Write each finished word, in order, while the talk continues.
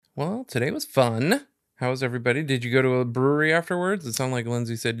Well, today was fun. How was everybody? Did you go to a brewery afterwards? It sounded like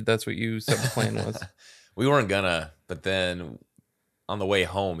Lindsay said that's what you said the plan was. We weren't gonna, but then on the way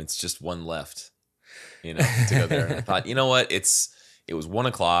home, it's just one left, to go there. And I thought, you know what? It was 1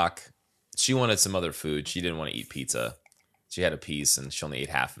 o'clock. She wanted some other food. She didn't want to eat pizza. She had a piece and she only ate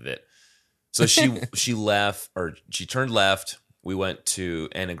half of it. So she left, or she turned left. We went to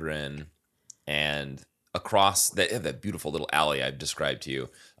Enegrin, and across that beautiful little alley I've described to you,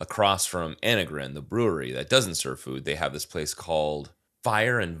 across from Enegrin, the brewery that doesn't serve food, they have this place called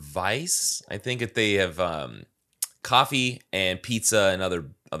Fire and Vice. I think that they have coffee and pizza and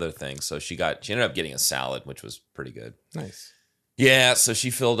other things. So she ended up getting a salad, which was pretty good. Nice. Yeah, so she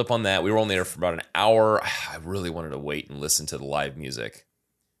filled up on that. We were only there for about an hour. I really wanted to wait and listen to the live music.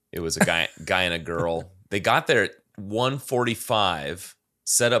 It was a guy and a girl. They got there at 1:45,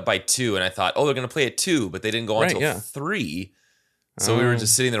 set up by 2, and I thought, they're going to play at 2, but they didn't go on until 3. So we were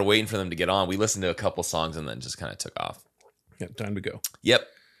just sitting there waiting for them to get on. We listened to a couple songs and then just kind of took off. Yep, time to go. Yep,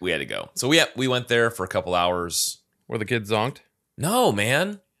 we had to go. So we went there for a couple hours. Were the kids zonked? No,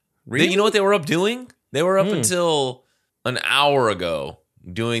 man. Really? You know what they were up doing? They were up until an hour ago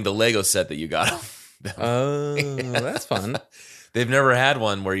doing the Lego set that you got them. Oh, that's fun. They've never had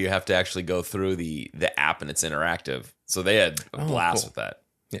one where you have to actually go through the app and it's interactive. So they had a blast with that.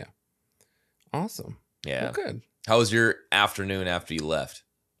 Yeah. Awesome. Yeah. Well, good. How was your afternoon after you left?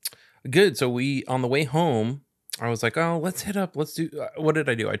 Good. So on the way home, I was like, let's hit up. Let's do, what did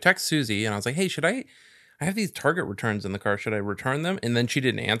I do? I text Susie and I was like, hey, I have these Target returns in the car. Should I return them? And then she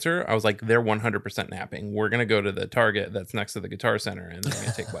didn't answer. I was like, they're 100% napping. We're going to go to the Target that's next to the Guitar Center, and then we're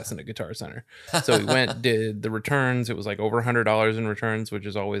going to take Weston to Guitar Center. So we went, did the returns. It was like over $100 in returns, which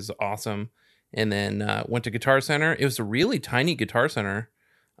is always awesome. And then went to Guitar Center. It was a really tiny Guitar Center,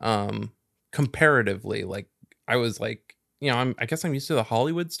 comparatively. Like, I was like, I guess I'm used to the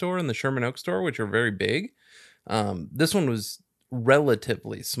Hollywood store and the Sherman Oaks store, which are very big. This one was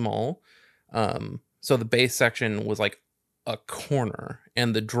relatively small. So the bass section was like a corner,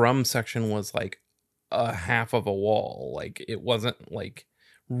 and the drum section was like a half of a wall. Like, it wasn't like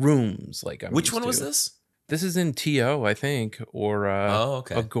rooms. Like, which one was this? This is in TO, I think, or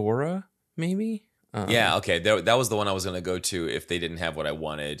okay. Agora, maybe. Yeah, okay. That was the one I was going to go to if they didn't have what I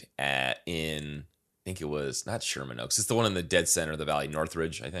wanted I think it was not Sherman Oaks. It's the one in the dead center of the valley,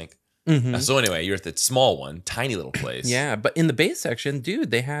 Northridge, I think. Mm-hmm. So anyway, you're at the small one, tiny little place. Yeah, but in the bass section, dude,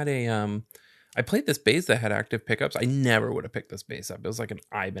 they had I played this bass that had active pickups. I never would have picked this bass up. It was like an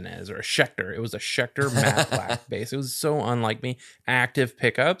Ibanez or a Schecter. It was a Schecter matte black bass. It was so unlike me. Active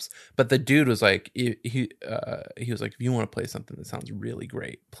pickups, but the dude was like, he was like, if you want to play something that sounds really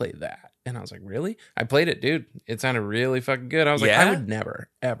great, play that. And I was like, really? I played it, dude. It sounded really fucking good. I was like, I would never,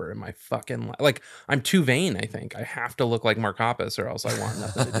 ever in my fucking life. Like, I'm too vain, I think. I have to look like Mark Hoppus or else I want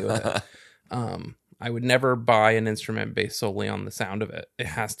nothing to do with it. I would never buy an instrument based solely on the sound of it. It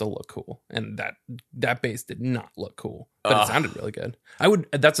has to look cool. And that bass did not look cool, but it sounded really good.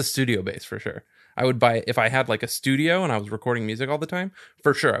 That's a studio bass for sure. I would buy, if I had like a studio and I was recording music all the time,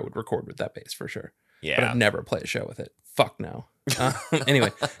 for sure I would record with that bass for sure. Yeah. But I'd never play a show with it. Fuck no.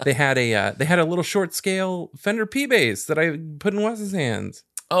 Anyway, they had a little short scale Fender P bass that I put in Wes's hands.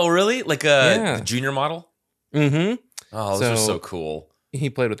 Oh, really? Like a junior model? Mm-hmm. Oh, those are so cool. He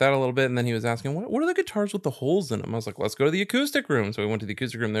played with that a little bit, and then he was asking, what are the guitars with the holes in them? I was like, let's go to the acoustic room. So we went to the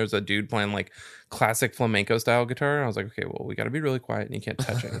acoustic room. There's a dude playing like classic flamenco style guitar. And I was like, okay, well, we got to be really quiet, and you can't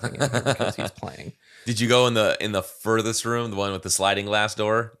touch anything in here because he's playing. Did you go in the furthest room, the one with the sliding glass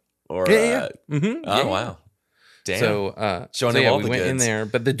door? Or yeah. Mm-hmm. Oh, yeah. Wow. Damn. So we went in there,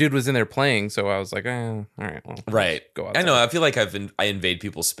 but the dude was in there playing, so I was like, all right, well, right. Go outside. I know. I feel like I invade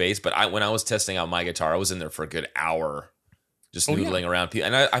people's space, but when I was testing out my guitar, I was in there for a good hour. Just noodling around,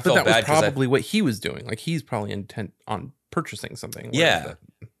 and I felt bad. That was probably what he was doing. Like, he's probably intent on purchasing something. Yeah,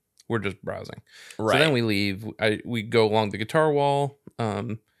 we're just browsing. Right. So then we leave. We go along the guitar wall.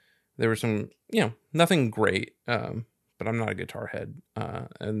 There were some, nothing great. But I'm not a guitar head.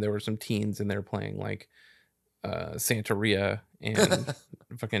 And there were some teens in there playing like Santeria and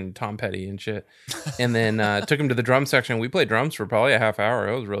fucking Tom Petty and shit. And then took him to the drum section. We played drums for probably a half hour.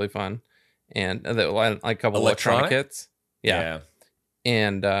 It was really fun. And like a couple electronic hits. Yeah.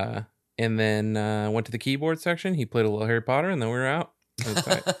 And then went to the keyboard section. He played a little Harry Potter, and then we were out. It was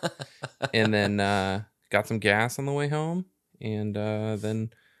tight. And then got some gas on the way home. And then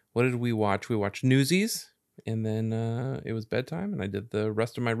what did we watch? We watched Newsies. And then it was bedtime, and I did the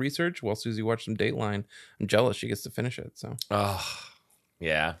rest of my research while Susie watched some Dateline. I'm jealous she gets to finish it. So. Oh,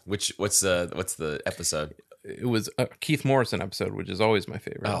 yeah. What's the episode? It was a Keith Morrison episode, which is always my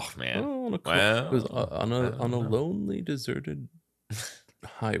favorite. Oh man! It was on a lonely, deserted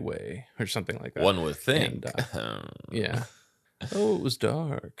highway or something like that. One would think. And, yeah. Oh, it was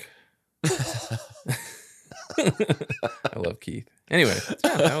dark. I love Keith. Anyway,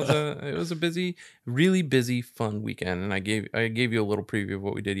 yeah, it was a busy, really busy, fun weekend, and I gave you a little preview of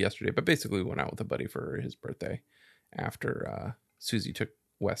what we did yesterday. But basically, we went out with a buddy for his birthday after Susie took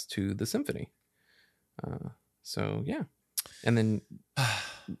Wes to the symphony. So yeah, and then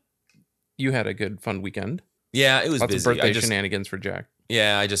you had a good, fun weekend. Yeah, it was Lots busy. of birthday shenanigans for Jack.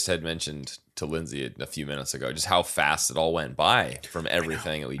 Yeah, I just had mentioned to Lindsay a few minutes ago just how fast it all went by from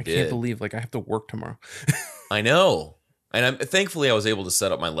everything that we did. I can't believe I have to work tomorrow. I know. And thankfully I was able to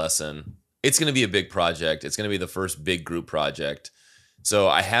set up my lesson. It's going to be a big project. It's going to be the first big group project. So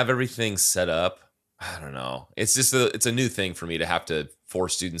I have everything set up. I don't know. It's just it's a new thing for me to have to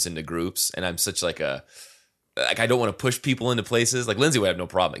force students into groups. And I'm such I don't want to push people into places. Like Lindsay would have no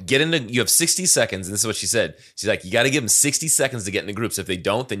problem. You have 60 seconds. And this is what she said. She's like, you got to give them 60 seconds to get into groups. If they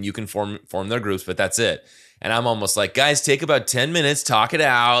don't, then you can form their groups, but that's it. And I'm almost like, guys, take about 10 minutes, talk it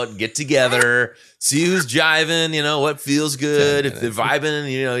out, get together, see who's jiving, what feels good. If they're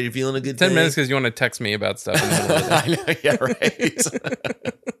vibing, you're feeling a good 10 minutes because you want to text me about stuff. I know, yeah, right.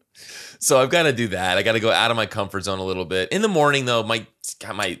 So I've got to do that. I got to go out of my comfort zone a little bit. In the morning, though,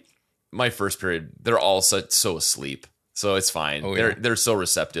 my first period, they're all so asleep. So it's fine. Oh, yeah. They're so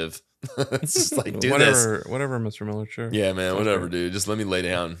receptive. It's just like, do whatever, this. Whatever, Mr. Miller, sure. Yeah, man, whatever, dude. Just let me lay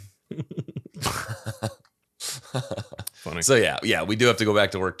down. Funny. So yeah, we do have to go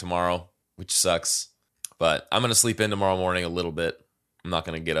back to work tomorrow, which sucks. But I'm gonna sleep in tomorrow morning a little bit. I'm not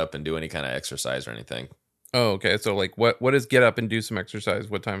gonna get up and do any kind of exercise or anything. Oh, okay. So what is get up and do some exercise?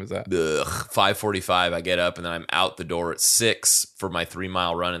 What time is that? 5:45. I get up and then I'm out the door at 6 for my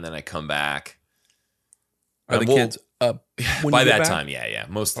 3-mile run, and then I come back. Are the kids up by that time? Yeah.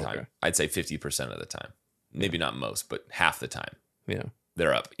 Most of the time, Okay. I'd say 50% of the time. Maybe not most, but half the time. Yeah.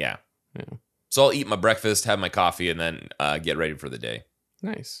 They're up. Yeah. Yeah. So I'll eat my breakfast, have my coffee, and then get ready for the day.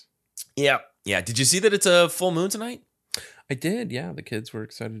 Nice. Yeah. Did you see that it's a full moon tonight? I did. Yeah. The kids were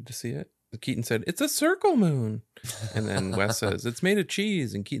excited to see it. Keaton said, "It's a circle moon." And then Wes says, "It's made of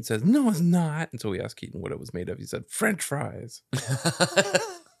cheese." And Keaton says, "No, it's not." And so we asked Keaton what it was made of. He said, "French fries."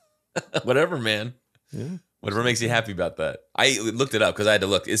 Whatever, man. Yeah. Whatever makes you happy about that. I looked it up because I had to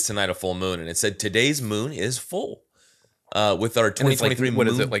look. Is tonight a full moon? And it said today's moon is full. With our 2023 moon. What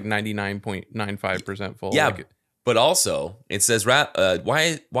is it, like 99.95% full? Yeah. But also, it says,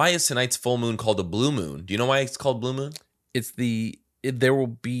 why is tonight's full moon called a blue moon? Do you know why it's called blue moon? There will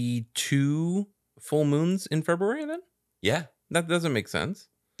be 2 full moons in February then? Yeah. That doesn't make sense.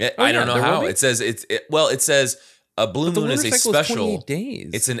 I don't know how. It says it says a blue moon is a special.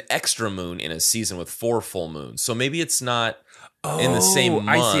 Days. It's an extra moon in a season with 4 full moons. So maybe it's not in the same month.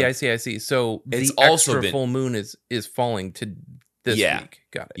 I see. So it's the also extra full moon is falling to this week.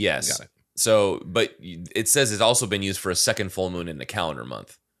 Got it. Yes. Got it. So, but it says it's also been used for a second full moon in the calendar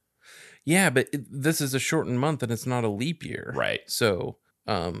month. Yeah, but this is a shortened month and it's not a leap year. Right. So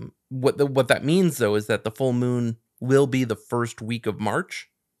what that means, though, is that the full moon will be the first week of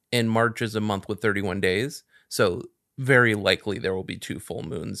March, and March is a month with 31 days. So very likely there will be 2 full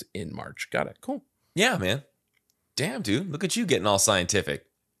moons in March. Got it. Cool. Yeah, man. Damn, dude. Look at you getting all scientific.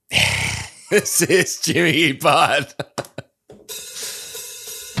 This is Jimmy Eat Pod.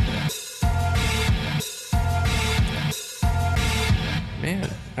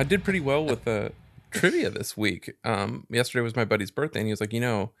 Man, I did pretty well with the trivia this week. Yesterday was my buddy's birthday, and he was like,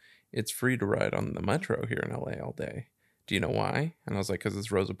 it's free to ride on the metro here in LA all day. Do you know why? And I was like, because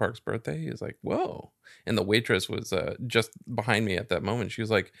it's Rosa Parks' birthday. He was like, whoa. And the waitress was just behind me at that moment. She was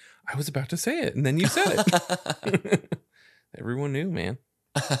like, I was about to say it, and then you said it. Everyone knew, man.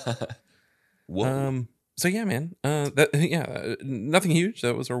 Whoa. So yeah, man. Nothing huge.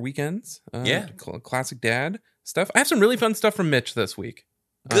 That was our weekends. Classic dad stuff. I have some really fun stuff from Mitch this week.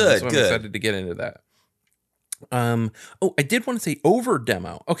 Good. So I'm excited to get into that. I did want to say over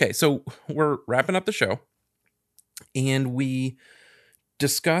demo. Okay, so we're wrapping up the show, and we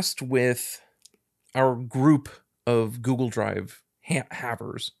discussed with our group of Google Drive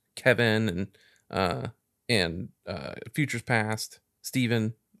havers, Kevin and Futures Past,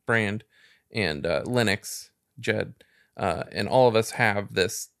 Steven, Brand, and Lennox, Jed, and all of us have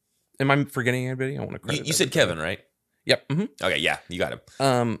this. Am I forgetting anybody? I want to credit. You said Kevin, right? Yep. Mm-hmm. Okay, yeah, you got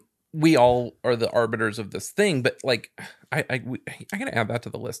him. We all are the arbiters of this thing, but like, I gotta add that to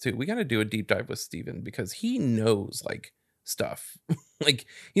the list too. We gotta do a deep dive with Steven because he knows like stuff. Like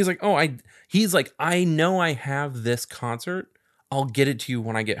he's like, I know I have this concert. I'll get it to you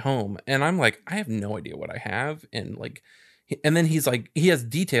when I get home. And I'm like, I have no idea what I have. And like, and then he's like, he has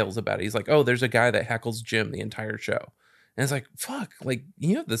details about it. He's like, oh, there's a guy that heckles Jim the entire show. And it's like, fuck, like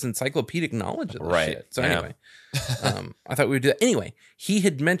you have this encyclopedic knowledge of this Right. shit. So Yeah. anyway, I thought we would do that. Anyway, he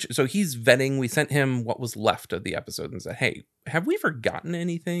had mentioned, so he's vetting. We sent him what was left of the episode and said, hey, have we forgotten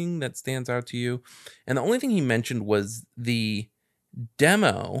anything that stands out to you? And the only thing he mentioned was the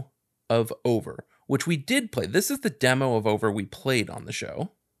demo of Over, which we did play. This is the demo of Over we played on the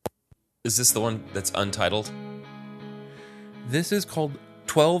show. Is this the one that's untitled? This is called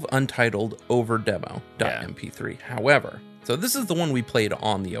 12 Untitled Over Demo.mp3. However, so this is the one we played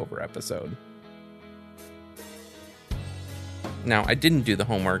on the Over episode. Now, I didn't do the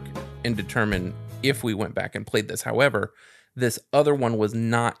homework and determine if we went back and played this. However, this other one was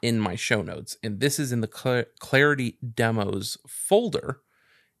not in my show notes, and this is in the Clarity Demos folder,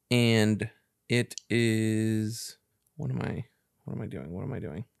 and it is what am I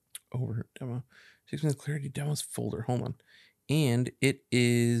doing? Over demo. Takes me to the Clarity Demos folder. Hold on. And it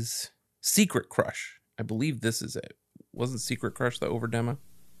is Secret Crush. I believe this is it. Wasn't Secret Crush the Over demo?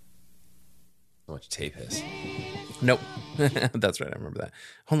 How much tape is? Nope. That's right. I remember that.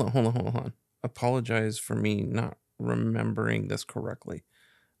 Hold on. Apologize for me not remembering this correctly.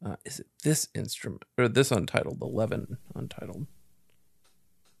 Is it this instrument or this Untitled? 11 Untitled.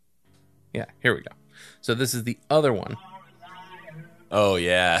 Yeah, here we go. So this is the other one. Oh,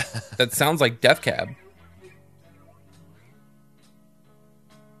 yeah. That sounds like Death Cab.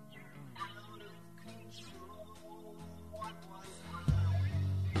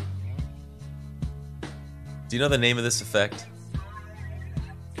 Do you know the name of this effect?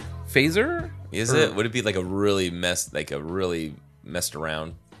 Phaser? Is it? Would it be like a really messed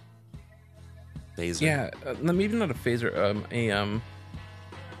around phaser? Yeah, maybe not a phaser.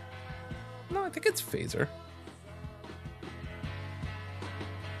 No, I think it's phaser.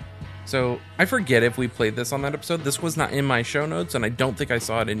 So I forget if we played this on that episode. This was not in my show notes, and I don't think I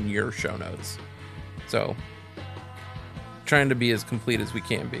saw it in your show notes. So trying to be as complete as we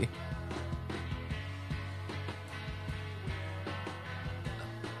can be.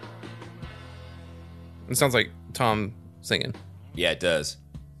 It sounds like Tom singing. Yeah, it does.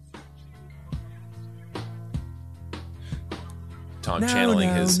 Tom channeling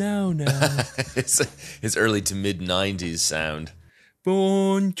his his early to mid 90s sound.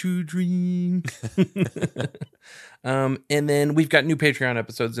 Born to Dream. And then we've got new Patreon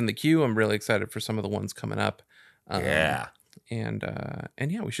episodes in the queue. I'm really excited for some of the ones coming up. Yeah. And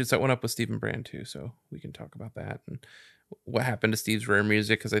yeah, we should set one up with Stephen Brand too, so we can talk about that and what happened to Steve's Rare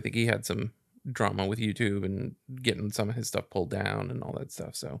Music, because I think he had some drama with YouTube and getting some of his stuff pulled down and all that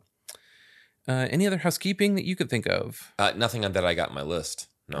stuff. So any other housekeeping that you could think of? Nothing that I got on my list.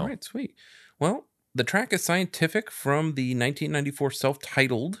 No. All right, sweet. Well, the track is Scientific from the 1994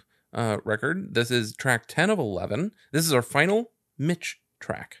 self-titled record. This is track 10 of 11. This is our final Mitch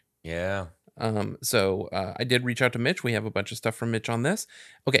track. Yeah. So I did reach out to Mitch. We have a bunch of stuff from Mitch on this.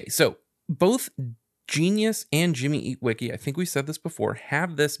 Okay, so both Genius and Jimmy Eat Wiki, I think we said this before,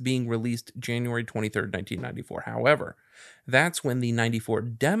 have this being released January 23rd, 1994. However, that's when the 94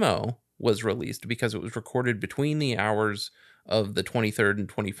 demo was released because it was recorded between the hours of the 23rd and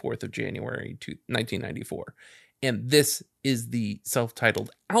 24th of January 1994. And this is the self-titled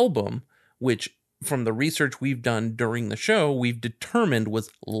album, which from the research we've done during the show, we've determined was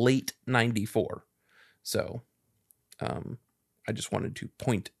late 94. So, I just wanted to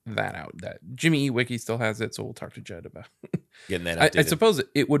point that out, that Jimmy E. Wiki still has it, so we'll talk to Jed about getting that updated. I suppose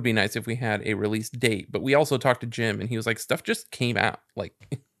it would be nice if we had a release date, but we also talked to Jim, and he was like, stuff just came out. Like,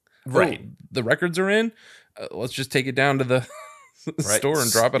 right. The records are in. Let's just take it down to the store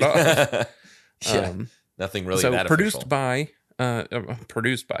and drop it off. Yeah, nothing really so that produced official.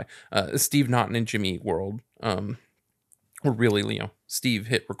 Produced by Steve Naughton and Jimmy Eat World. Or really, Steve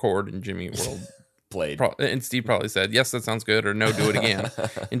hit record and Jimmy Eat World played. And Steve probably said, yes, that sounds good, or no, do it again.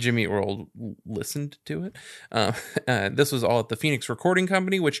 And Jimmy Eat World listened to it. This was all at the Phoenix Recording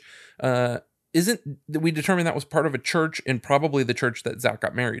Company, which we determined that was part of a church, and probably the church that Zach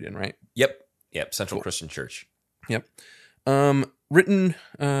got married in, right? Yep. Central Christian Church. Yep. Written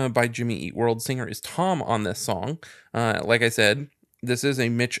by Jimmy Eat World. Singer is Tom on this song. Like I said, this is a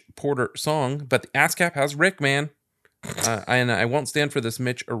Mitch Porter song, but the ASCAP has Rick, man. And I won't stand for this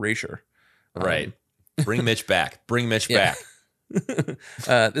Mitch erasure. Right. Bring Mitch back. Bring Mitch back.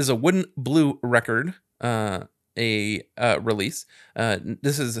 This is a Wooden Blue record, release.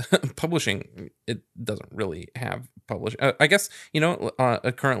 This is publishing. It doesn't really have publish. I guess,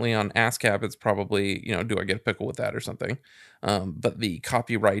 currently on ASCAP, it's probably, do I get a pickle with that or something? But the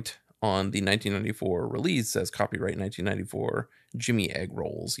copyright on the 1994 release says copyright 1994 Jimmy Egg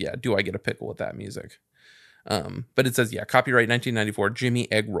Rolls. Yeah. Do I get a pickle with that music? But it says, yeah, copyright 1994,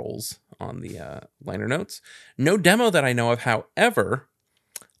 Jimmy Egg Rolls on the liner notes. No demo that I know of. However,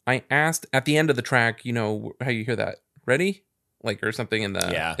 I asked at the end of the track, you know how you hear that, ready? Like, or something in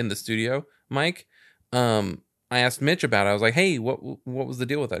the studio mic. I asked Mitch about it. I was like, hey, what was the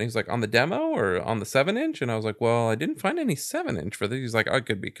deal with that? And he's like, on the demo or on the 7-inch? And I was like, well, I didn't find any 7-inch for this. He's like, I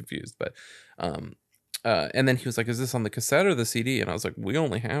could be confused. But and then he was like, is this on the cassette or the CD? And I was like, we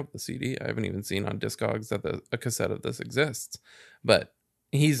only have the CD. I haven't even seen on Discogs that a cassette of this exists. But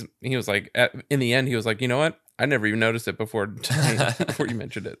he was like, in the end, he was like, you know what? I never even noticed it before before you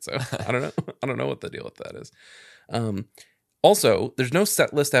mentioned it. So I don't know. I don't know what the deal with that is. Also, there's no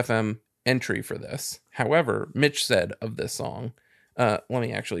Setlist FM entry for this. However, Mitch said of this song, let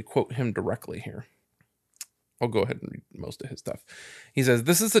me actually quote him directly here. I'll go ahead and read most of his stuff. He says,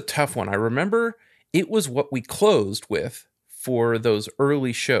 this is a tough one. I remember it was what we closed with for those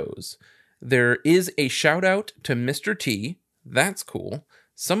early shows. There is a shout out to Mr. T. That's cool.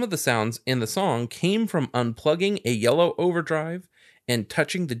 Some of the sounds in the song came from unplugging a yellow overdrive and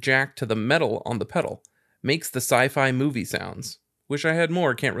touching the jack to the metal on the pedal. Makes the sci-fi movie sounds. Wish I had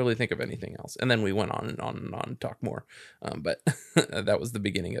more. Can't really think of anything else. And then we went on and on and on, talk more. But that was the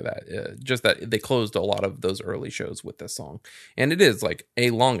beginning of that. Just that they closed a lot of those early shows with this song. And it is like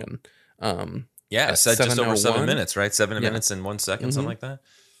a long one. Yeah, said just over 7 minutes, right? 7 minutes and 1 second, something like that.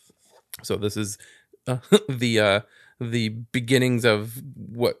 So this is the beginnings of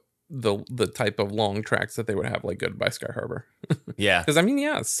what the type of long tracks that they would have, like Goodbye Sky Harbor. Yeah. Because I mean,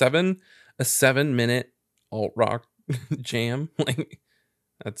 yeah, a 7-minute alt rock jam, like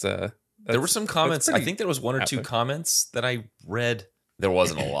that's there were some comments. I think there was one or two comments that I read. There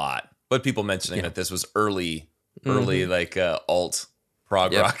wasn't a lot, but people mentioning that this was early like alt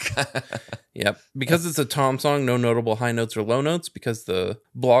prog rock. Yep, because it's a Tom song, no notable high notes or low notes, because the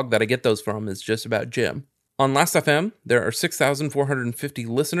blog that I get those from is just about Jim. On Last FM, there are 6,450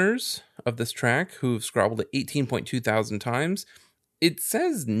 listeners of this track who've scrabbled it 18.2 thousand times. It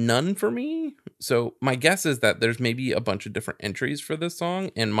says none for me, so my guess is that there's maybe a bunch of different entries for this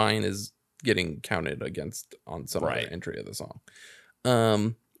song, and mine is getting counted against on some other entry of the song.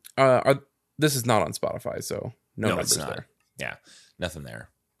 This is not on Spotify, so no numbers there. Yeah, nothing there.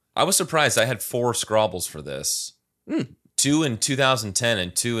 I was surprised. I had 4 scrabbles for this. 2 in 2010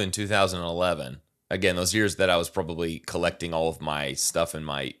 and 2 in 2011. Again, those years that I was probably collecting all of my stuff in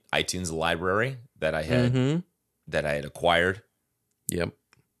my iTunes library that I had acquired. Yep.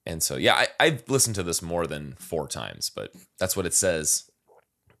 And so, yeah, I've listened to this more than 4 times, but that's what it says.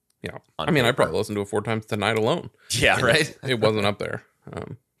 Yeah. I mean, I probably listened to it 4 times tonight alone. Yeah, right? It wasn't up there.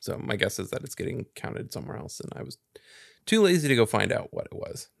 So my guess is that it's getting counted somewhere else, and I was too lazy to go find out what it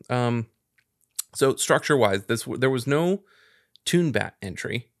was. So structure-wise, there was no TuneBat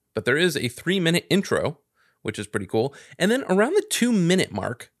entry, but there is a 3-minute intro, which is pretty cool. And then around the 2-minute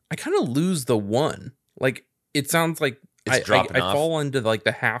mark, I kind of lose the 1. Like, it sounds like I fall into like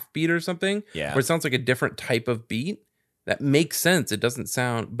the half beat or something. Yeah. Where it sounds like a different type of beat. That makes sense. It doesn't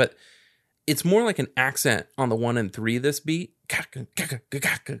sound, but it's more like an accent on the 1 and 3, this beat.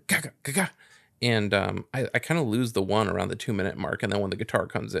 And I kind of lose the 1 around the 2-minute mark. And then when the guitar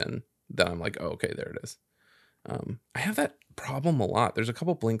comes in, then I'm like, oh, okay, there it is. I have that problem a lot. There's a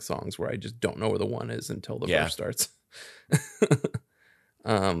couple Blink songs where I just don't know where the 1 is until the verse starts.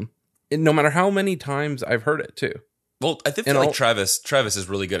 No matter how many times I've heard it too. Well, I feel like Travis is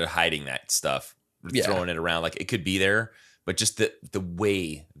really good at hiding that stuff, throwing it around. Like, it could be there, but just the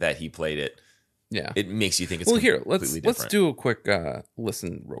way that he played it, it makes you think it's completely different. Let's do a quick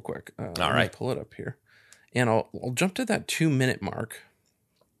listen real quick. All right. Pull it up here. And I'll jump to that 2-minute mark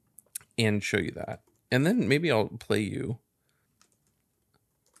and show you that. And then maybe I'll play you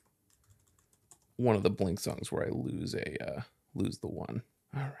one of the Blink songs where I lose the 1.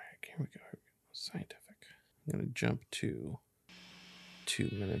 All right, here we go. Scientific. I'm going to jump to 2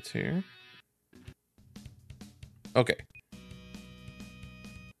 minutes here. Okay.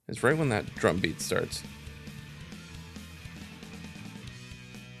 It's right when that drum beat starts.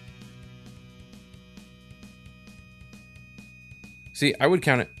 See, I would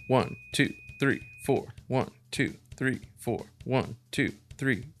count it 1, 2, 3, 4. 1, 2, 3, 4. 1, 2,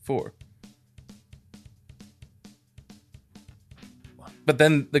 3, 4. But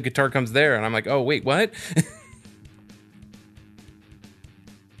then the guitar comes there, and I'm like, oh, wait, what?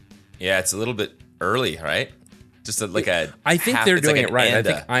 Yeah, it's a little bit early, right? Just like a. I think they're doing it right. I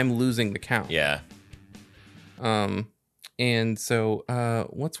think I'm losing the count. Yeah. And so,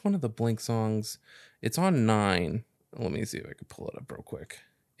 what's one of the Blink songs? It's on 9. Let me see if I can pull it up real quick.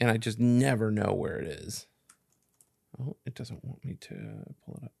 And I just never know where it is. Oh, it doesn't want me to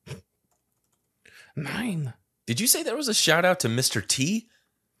pull it up. 9. Did you say there was a shout out to Mr. T?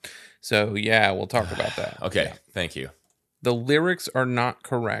 So, yeah, we'll talk about that. Okay, Yeah. thank you. The lyrics are not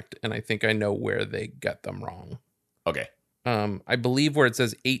correct, and I think I know where they get them wrong. Okay. I believe where it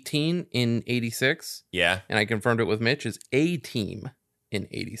says 18 in 86, Yeah. and I confirmed it with Mitch, is A Team in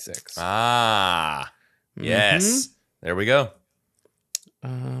 86. Ah, yes. There we go.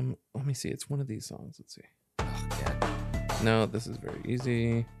 Let me see. It's one of these songs. Let's see. Oh, yeah. No, this is very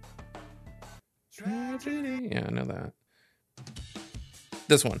easy. Tragedy. Yeah, I know that.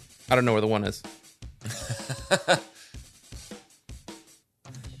 This one. I don't know where the one is.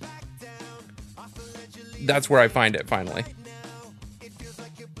 That's where I find it finally.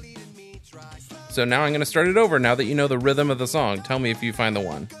 So now I'm going to start it over now that you know the rhythm of the song. Tell me if you find the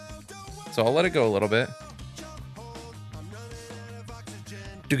one. So I'll let it go a little bit.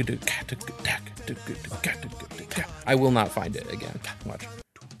 I will not find it again. Watch.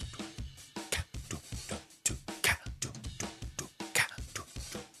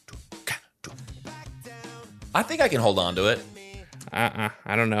 I think I can hold on to it. I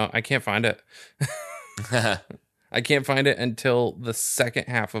don't know. I can't find it. I can't find it until the second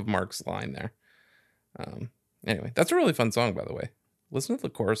half of Mark's line there. Anyway, that's a really fun song, by the way. Listen to the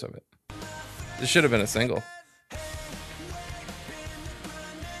chorus of it. This should have been a single.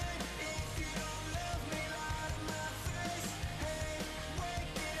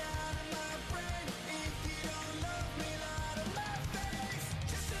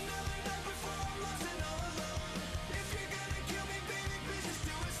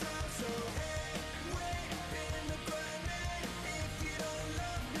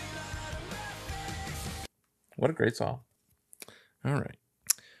 What a great song. All right.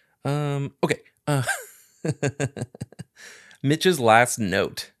 Okay. Mitch's last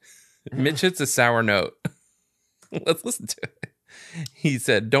note. Mitch hits a sour note. Let's listen to it. He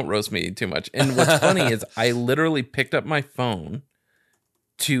said, "Don't roast me too much." And what's funny is I literally picked up my phone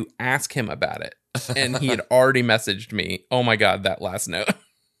to ask him about it. And he had already messaged me, "Oh my God, that last note."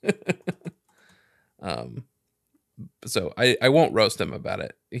 So I won't roast him about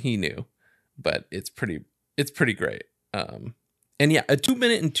it. He knew, but it's pretty great. And yeah, a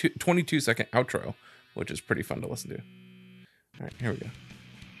 2-minute and 22-second outro, which is pretty fun to listen to. All right, here we go.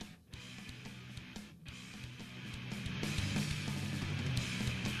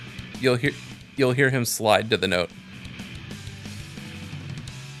 You'll hear him slide to the note.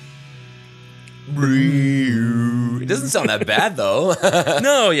 It doesn't sound that bad though.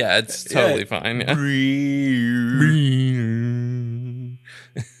 No, yeah, it's totally fine. Yeah.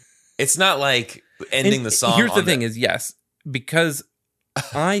 It's not like ending the song. Here's the thing is, yes, because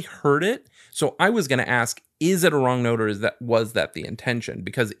I heard it, so I was going to ask, is it a wrong note or was that the intention?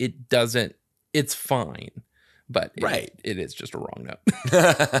 Because it doesn't, it's fine, but it is just a wrong note.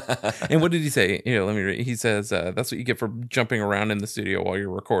 And what did he say? Here, let me read. He says, that's what you get for jumping around in the studio while you're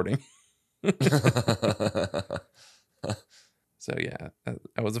recording. So yeah,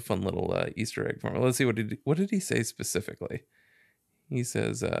 that was a fun little Easter egg for me. Let's see, what did he say specifically? He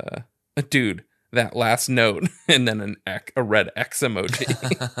says, dude, that last note, and then a red X emoji.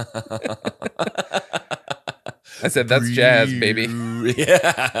 I said, that's jazz, baby.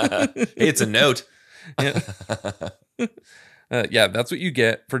 Yeah. It's a note. Yeah. Yeah, that's what you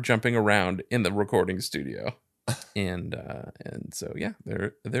get for jumping around in the recording studio. And so yeah,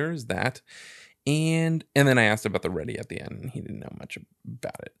 there's that. And then I asked about the Ready at the end, and he didn't know much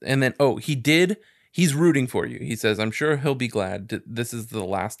about it. And then he's rooting for you. He says, I'm sure he'll be glad this is the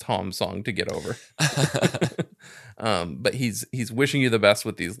last Tom song to get over. But he's wishing you the best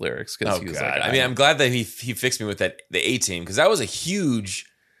with these lyrics. Oh, he was God. like, I mean, I'm glad that he fixed me with the A-Team, because that was a huge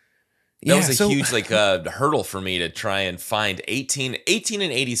like hurdle for me to try and find 18 and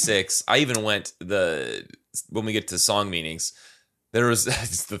 86. I even went when we get to song meanings, there was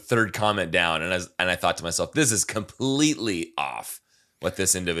the third comment down, and I thought to myself, this is completely off what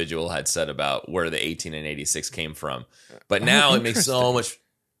this individual had said about where the 18 and 86 came from. But now it makes so much.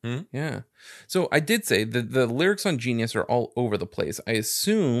 Yeah. So I did say the lyrics on Genius are all over the place. I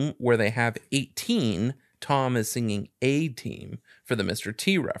assume where they have 18, Tom is singing A-Team for the Mr.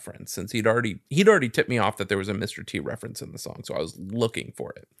 T reference, since he'd already tipped me off that there was a Mr. T reference in the song. So I was looking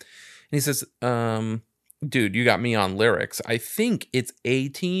for it. And he says, dude, you got me on lyrics. I think it's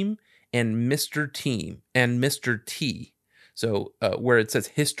A-Team and Mr. Team and Mr. T. So where it says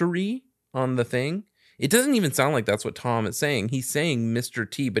history on the thing, it doesn't even sound like that's what Tom is saying. He's saying Mr.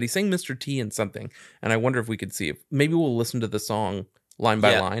 T, but he's saying Mr. T and something. And I wonder if we could see if maybe we'll listen to the song line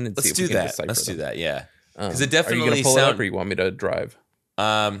by line and see if we can decipher Let's do that. Yeah. Because it definitely are you gonna pull it up, or you want me to drive?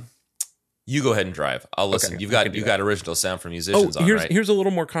 You go ahead and drive. I'll listen. Okay, You've got original sound from musicians on, right? Here's a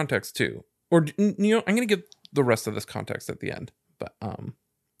little more context too. Or I'm going to give the rest of this context at the end, but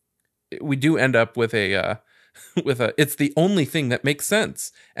we do end up with a it's the only thing that makes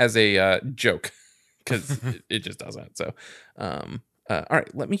sense as a joke, because it just doesn't. So all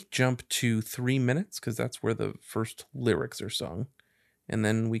right, let me jump to 3 minutes, because that's where the first lyrics are sung, and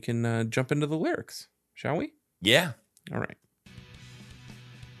then we can jump into the lyrics, shall we? Yeah. All right.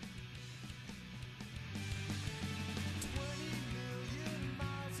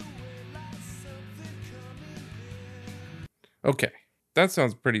 Okay, that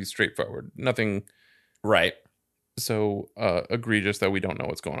sounds pretty straightforward. Nothing Right. so egregious that we don't know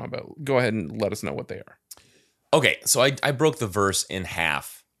what's going on, but go ahead and let us know what they are. Okay, so I broke the verse in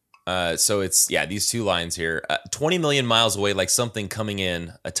half. So it's, these two lines here. 20 million miles away, like something coming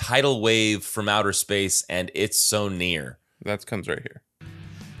in, a tidal wave from outer space, and it's so near. That comes right here.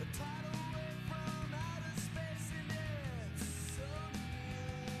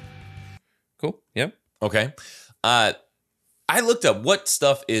 Cool. Yep. Okay. I looked up what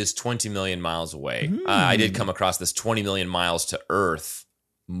stuff is 20 million miles away. I did come across this 20 million miles to Earth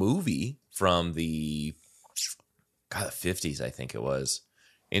movie from the 50s, I think it was.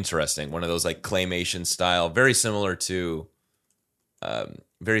 Interesting. One of those like claymation style, very similar to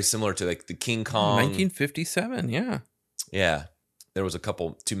like the King Kong. 1957. Yeah. Yeah. There was a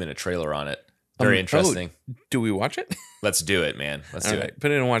 2-minute trailer on it. Very interesting. Do we watch it? Let's do it, man. Let's do it.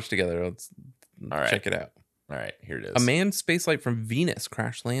 Put it and watch together. Let's check it out. All right, here it is. A manned spaceflight from Venus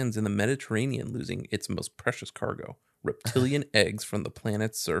crash lands in the Mediterranean, losing its most precious cargo, reptilian eggs from the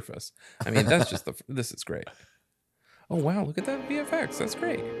planet's surface. I mean, that's just this is great. Oh, wow, look at that VFX. That's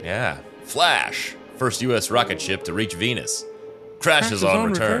great. Yeah. Flash, first U.S. rocket ship to reach Venus. Crashes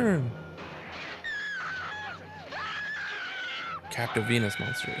on return. Captive Venus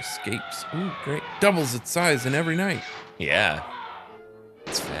monster escapes. Ooh, great. Doubles its size in every night. Yeah.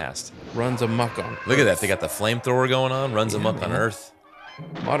 It's fast. Runs amok on Earth. Look at that. They got the flamethrower going on. Runs amok on Earth.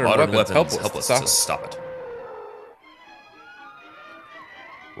 Modern weapons helpless to stop it.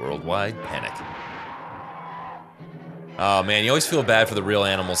 Worldwide panic. Oh, man. You always feel bad for the real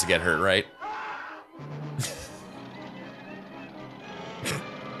animals to get hurt, right?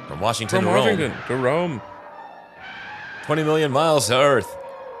 From Washington to Rome. 20 million miles to Earth.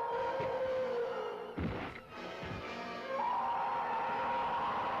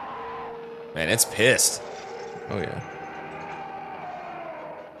 Man, it's pissed. Oh, yeah.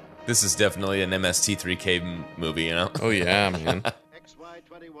 This is definitely an MST3K movie, you know? Oh, yeah, man.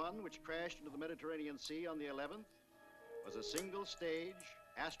 XY-21, which crashed into the Mediterranean Sea on the 11th, was a single-stage,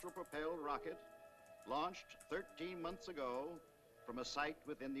 astral-propelled rocket launched 13 months ago from a site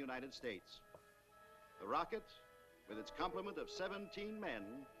within the United States. The rocket, with its complement of 17 men,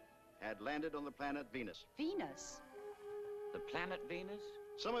 had landed on the planet Venus. Venus? The planet Venus?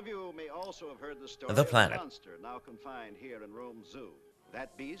 Some of you may also have heard the story The planet. of a monster now confined here in Rome Zoo.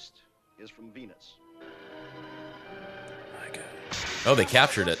 That beast is from Venus. My God. Oh, they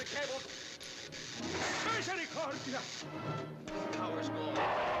captured it.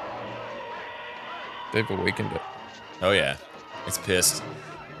 They've awakened it. Oh, yeah. It's pissed.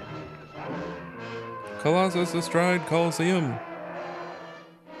 Colossus astride Colosseum.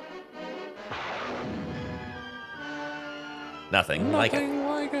 Nothing like it. Nothing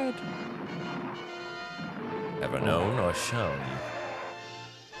like it. Ever known or shown.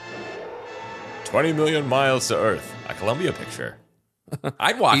 20 million miles to Earth. A Columbia picture.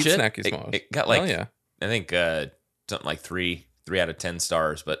 I'd watch Eat it. Snacky Smalls. It got like, Oh, yeah. I think something like 3 out of 10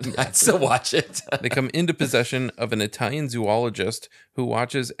 stars, but I'd still watch it. They come into possession of an Italian zoologist who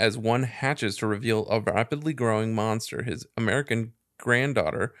watches as one hatches to reveal a rapidly growing monster. His American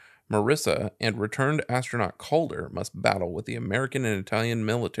granddaughter, Marissa, and returned astronaut Calder must battle with the American and Italian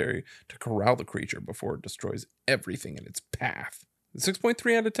military to corral the creature before it destroys everything in its path.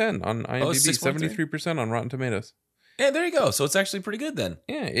 6.3 out of 10 on IMDb, 73% on Rotten Tomatoes. Yeah, there you go. So it's actually pretty good then.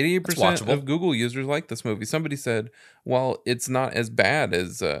 Yeah, 88% of Google users like this movie. Somebody said, "Well, it's not as bad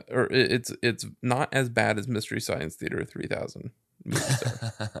as, or it's not as bad as Mystery Science Theater 3000."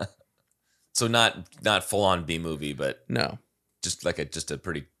 So not full on B movie, but No, just a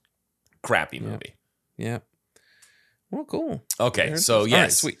pretty crappy movie. yeah. Well, cool. Okay, There it so is. yes, All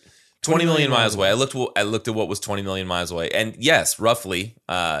right, sweet. 20 million miles away. I looked at what was 20 million miles away. And yes, roughly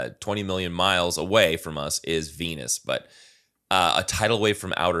 20 million miles away from us is Venus. But a tidal wave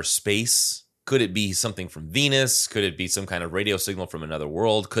from outer space, could it be something from Venus? Could it be some kind of radio signal from another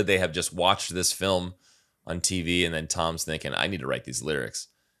world? Could they have just watched this film on TV and then Tom's thinking, I need to write these lyrics?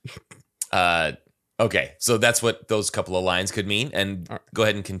 Okay, so that's what those couple of lines could mean. And go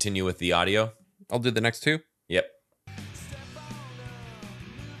ahead and continue with the audio. I'll do the next two. Yep.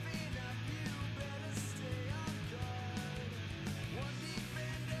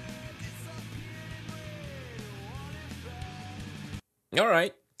 All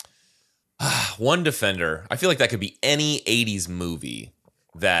right. One Defender. I feel like that could be any 80s movie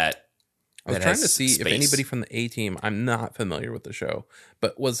that I was that trying has to see if space. anybody from the A-Team, I'm not familiar with the show,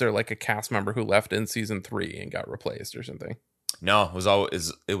 but was there like a cast member who left in season 3 and got replaced or something? No, it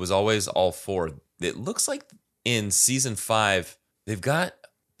was always all 4. It looks like in season 5 they've got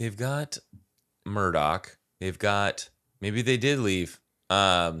Murdoch. They've got, maybe they did leave.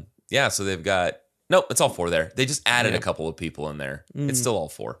 Yeah, so they've got, nope, it's all 4 there. They just added a couple of people in there. It's still all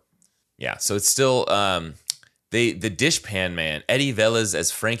 4. Yeah, so it's still the Dishpan Man, Eddie Velez as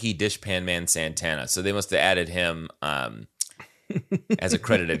Frankie Dishpan Man Santana. So they must have added him as a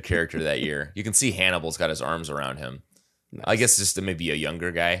credited character that year. You can see Hannibal's got his arms around him. Nice. I guess just to maybe a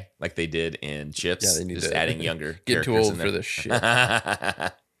younger guy like they did in Chips. Yeah, they need just to adding younger get characters too old in there. for this shit.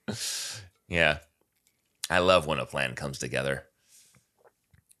 Yeah. I love when a plan comes together.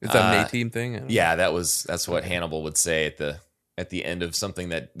 Is that an A-Team thing? I don't know. Yeah, that's what Hannibal would say at the end of something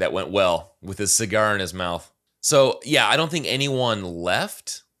that went well with his cigar in his mouth. So, yeah, I don't think anyone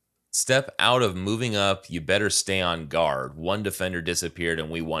left. Step out of moving up. You better stay on guard. One Defender disappeared and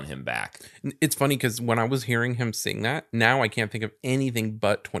we want him back. It's funny because when I was hearing him sing that, now I can't think of anything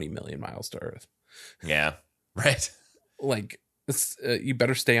but 20 Million Miles to Earth. Yeah, right. Like, you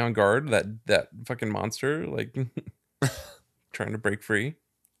better stay on guard. That fucking monster, like, trying to break free.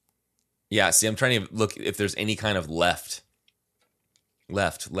 Yeah, see, I'm trying to look if there's any kind of left.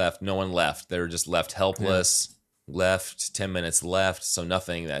 No one left. They were just left helpless. Left 10 minutes left. So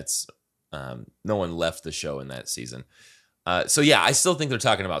nothing that's no one left the show in that season. So yeah, I still think they're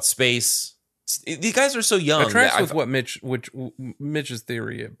talking about space. These guys are so young. It tracks with what Mitch's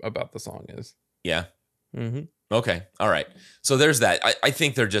theory about the song is. Yeah. Mm-hmm. Okay. All right. So there's that. I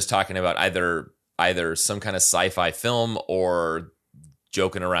think they're just talking about either some kind of sci-fi film or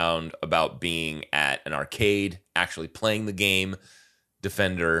joking around about being at an arcade, actually playing the game.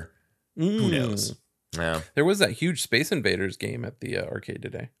 Defender. Who knows? Yeah. There was that huge Space Invaders game at the arcade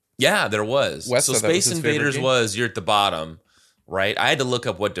today. Yeah, there was. Wes So thought that was Space his favorite Invaders game. was, you're at the bottom, right? I had to look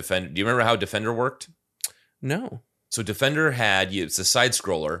up what Defender. Do you remember how Defender worked? No. So Defender it's a side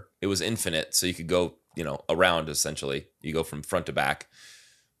scroller. It was infinite, so you could go, around essentially. You go from front to back.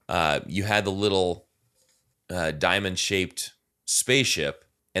 You had the little diamond shaped spaceship,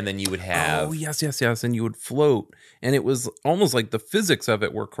 and then you would have. Oh, yes. And you would float. And it was almost like the physics of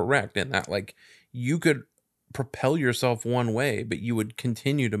it were correct in that, like, you could propel yourself one way, but you would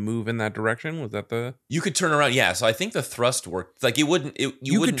continue to move in that direction. Was that the? You could turn around. Yeah. So I think the thrust worked. Like you wouldn't. You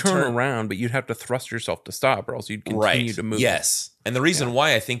could wouldn't turn around, but you'd have to thrust yourself to stop, or else you'd continue to move. Yes. And the reason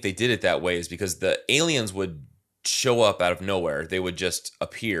why I think they did it that way is because the aliens would show up out of nowhere. They would just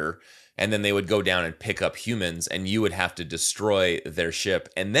appear, and then they would go down and pick up humans, and you would have to destroy their ship.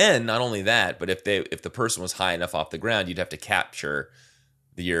 And then not only that, but if the person was high enough off the ground, you'd have to capture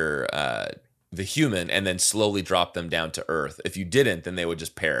the human and then slowly drop them down to Earth. If you didn't, then they would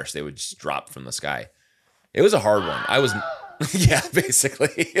just perish. They would just drop from the sky. It was a hard one. Yeah,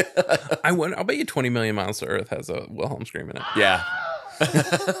 basically. I'll bet you 20 Million Miles to Earth has a Wilhelm scream in it. Yeah.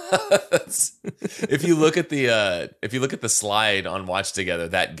 If you look at the slide on Watch Together,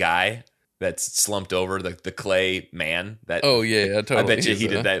 that guy that's slumped over, the clay man, that totally. I bet you he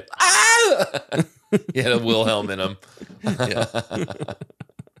did that. Ah! He had a Wilhelm in him. Yeah.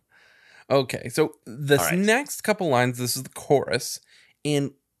 Okay, so this next couple lines, this is the chorus,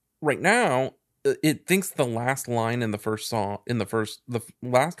 and right now it thinks the last line in the first song, the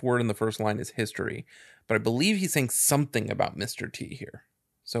last word in the first line is history, but I believe he's saying something about Mr. T here.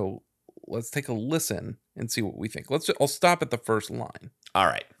 So let's take a listen and see what we think. I'll stop at the first line. All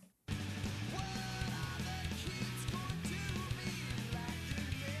right.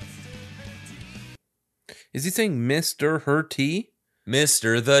 Is he saying Mr. Her T?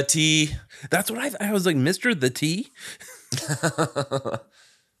 Mr. the T. That's what I was like, Mr. the T?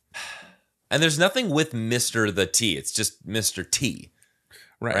 And there's nothing with Mr. the T. It's just Mr. T.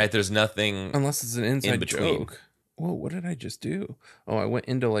 Right? There's nothing. Unless it's an inside in between. joke. Whoa, what did I just do? Oh, I went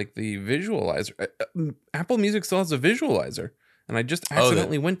into like the visualizer. Apple Music still has a visualizer, and I just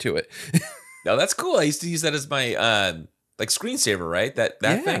accidentally went to it. No, that's cool. I used to use that as my like screensaver, right? That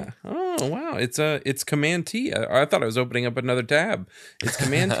thing. Oh wow, it's Command T. I thought I was opening up another tab. It's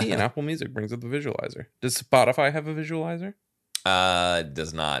Command T, and Apple Music brings up the visualizer. Does Spotify have a visualizer?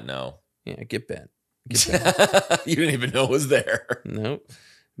 Does not. No. Yeah, get bent. You didn't even know it was there. Nope.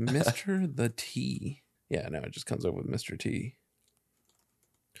 Mr. the T. Yeah, no, it just comes up with Mr. T.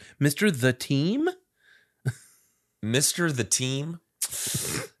 Mr. the Team? Mr. the Team?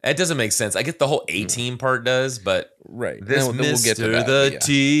 That doesn't make sense. I get the whole A-Team part does, but right. This Then Mr. we'll get to that, the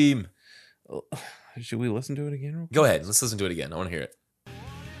Team. Should we listen to it again? Go ahead. Let's listen to it again. I want to hear it.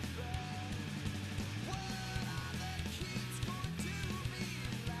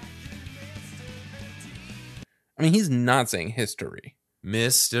 I mean, he's not saying history.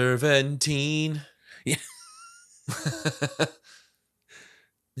 Mr. Ventine. Yeah.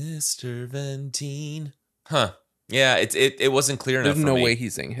 Mr. Ventine. Huh. Yeah, it wasn't clear enough There's for no me. way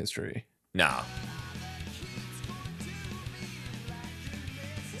he's saying history. Nah.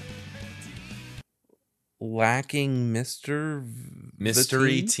 Lacking Mr.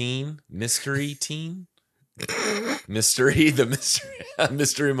 Mystery teen? Mystery teen? Mystery, the mystery,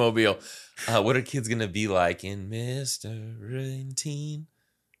 mystery mobile. What are kids gonna be like in Mystery Teen?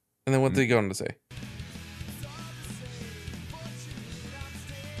 And then what did he go on to say?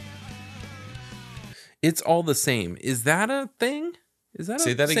 It's all the same. Is that a thing? Is that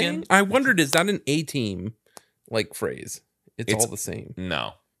Say a that saying? again? I wondered, is that an A-Team like phrase? It's all the same.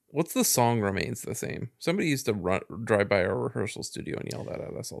 No. What's the song remains the same? Somebody used to drive by our rehearsal studio and yell that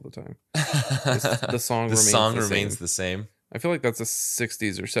at us all the time. The song the remains song the remains same. the same. I feel like that's a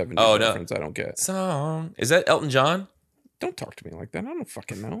 60s or 70s Oh, no. reference I don't get. Song. Is that Elton John? Don't talk to me like that. I don't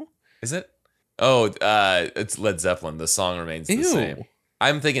fucking know. Is it? Oh, it's Led Zeppelin. The song remains the Ew. same.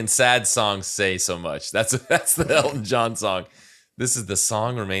 I'm thinking sad songs say so much. That's the Elton John song. This is the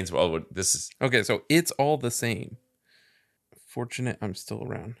song remains. Oh, this is Okay, so it's all the same. Fortunate I'm still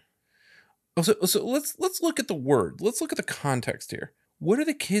around. Oh, so let's look at the word. Let's look at the context here. What are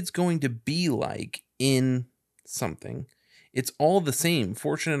the kids going to be like in something? It's all the same.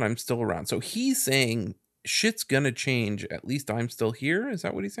 Fortunate I'm still around. So he's saying shit's gonna change. At least I'm still here. Is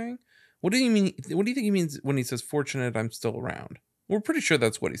that what he's saying? What do you mean? What do you think he means when he says fortunate I'm still around? We're pretty sure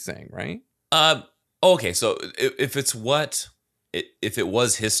that's what he's saying, right? okay. So if it's what if it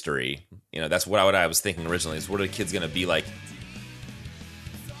was history, that's what I was thinking originally. Is what are the kids gonna be like?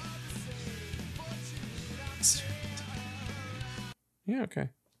 Yeah. Okay.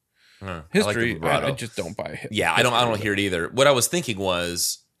 I like the History. vibrato. I just don't buy it. Yeah, I don't hear it either. What I was thinking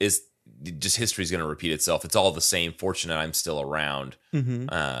is just history's going to repeat itself. It's all the same. Fortunate I'm still around.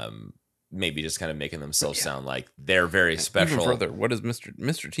 Mm-hmm. Maybe just kind of making themselves sound like they're very special. Even further, what is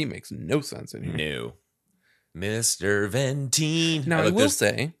Mr. T makes no sense in here. New Mr. Ventine. Now, I look, will there's-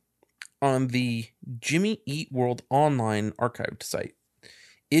 say, on the Jimmy Eat World online archived site,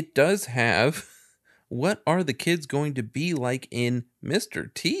 it does have what are the kids going to be like in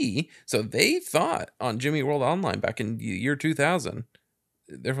Mr. T? So they thought on Jimmy World Online back in the year 2000,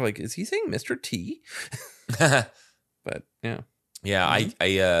 they were like, is he saying Mr. T? But yeah. Yeah,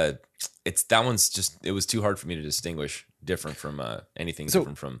 Mm-hmm. it's that one's just it was too hard for me to distinguish different from anything So-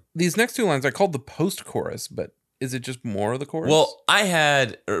 different from. These next two lines I called the post chorus, but is it just more of the chorus? Well, I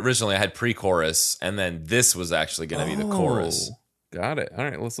had pre-chorus, and then this was actually going to be the chorus. Oh, got it. All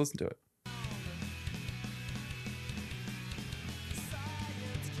right, let's listen to it.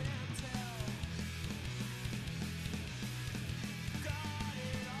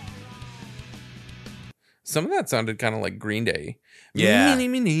 Some of that sounded kind of like Green Day. Yeah.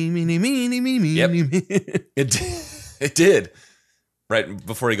 Yep. It did. Right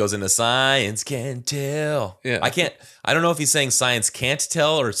before he goes into science can tell. Yeah. I don't know if he's saying science can't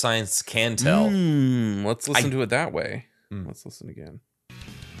tell or science can tell. Let's listen to it that way. Mm. Let's listen again.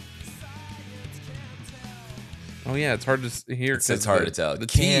 Oh yeah, it's hard to hear. It's hard to tell. The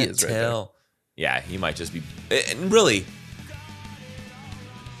T Can't is right there. tell. Yeah, he might just be. And really,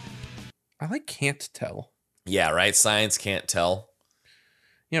 I like can't tell. yeah, right. Science can't tell.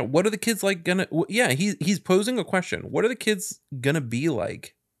 Yeah, what are the kids like gonna? Yeah, he's posing a question. What are the kids gonna be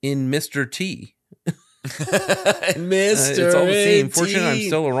like in Mr. T? Mr. It's all the same. T. Fortunate I'm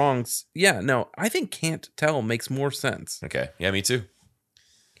still wrong. Yeah, no, I think can't tell makes more sense. Okay. Yeah, me too.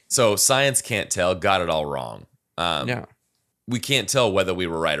 So science can't tell. Got it all wrong. Yeah. We can't tell whether we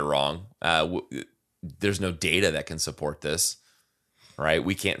were right or wrong. There's no data that can support this, right?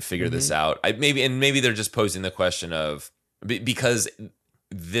 We can't figure this out. Maybe they're just posing the question of because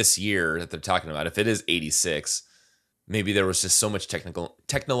this year that they're talking about, if it is 86, maybe there was just so much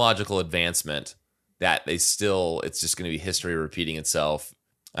technological advancement that it's just going to be history repeating itself.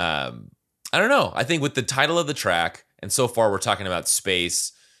 I don't know. I think with the title of the track, and so far we're talking about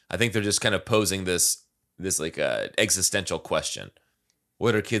space, I think they're just kind of posing this like existential question.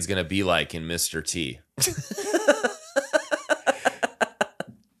 What are kids going to be like in Mr. T?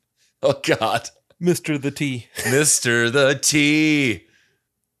 Oh, God. Mr. the T. Mr. the T.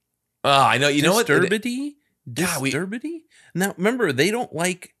 Oh, I know. You know what? Disturbity? God, Disturbity? Now, remember, they don't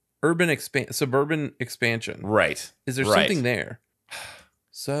like suburban expansion. Right. Is there Right. something there?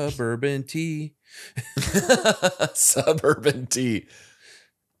 Suburban T. Suburban T.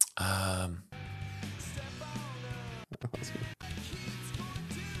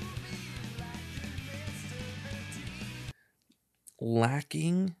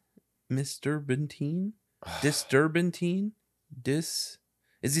 Lacking Mr. Bentine? Disturbantine? Is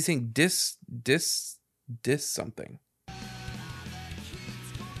he saying dis something?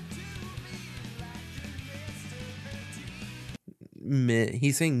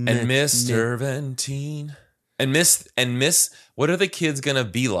 He's saying And Mr. Ventine. And Miss, what are the kids gonna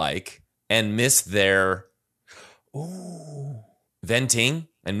be like? And miss their Oh, venting?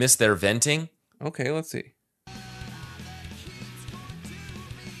 And miss their venting? okay. Let's see.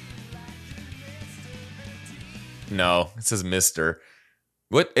 No, it says Mr.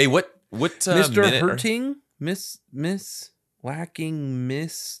 What? Hey, what? Mr. minute are- Hurting? Miss lacking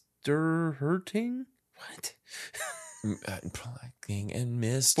Mr. Hurting? What? Blacking and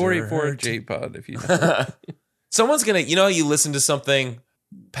Mr. 484 Hurting. J-Pod, if you know. Someone's gonna, you know, you listen to something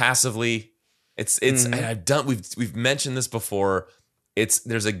passively. It's Mhm. and I've done. We've mentioned this before.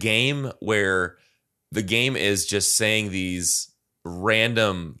 There's a game where the game is just saying these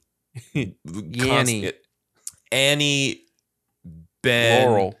random Yanny. Annie, Ben,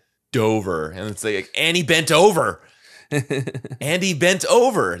 Laurel. Dover, and it's like Annie bent over. Andy bent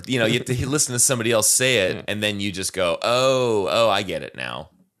over. You know, you have to listen to somebody else say it, Yeah. and then you just go, oh, I get it now.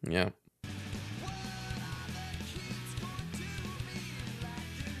 Yeah.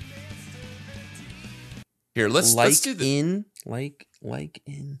 Here, let's do the. Like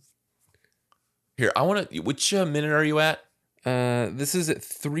in. Here, I want to. Which minute are you at? This is at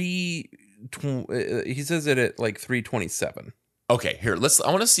 3. He says it at like 3:27. Okay, here. I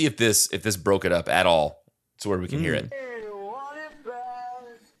want to see if this broke it up at all, to where we can hear it.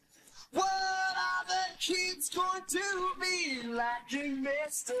 What are the kids going to be like in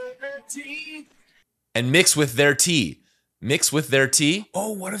Mr. T? And mix with their tea. Mix with their tea.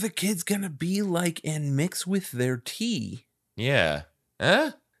 Oh, what are the kids gonna be like and mix with their tea? Yeah.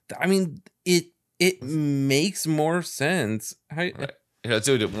 Huh? I mean, it makes more sense. Right. Here, let's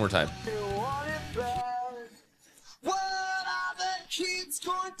do it one more time. What are the kids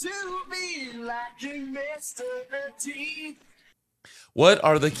going to be like in Mr. T? What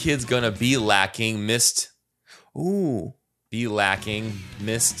are the kids gonna be lacking? Ooh. Be lacking,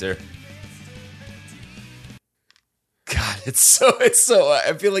 Mister. God, it's so.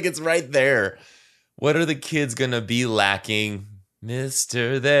 I feel like it's right there. What are the kids gonna be lacking,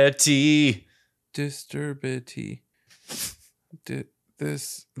 Mister? Their tea. Disturbity.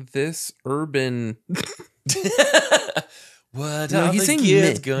 This urban. What No, are he's the saying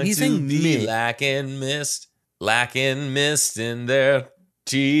kids mi- going he's to saying be mi- lacking mist in their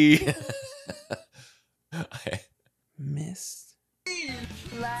tea? Mist.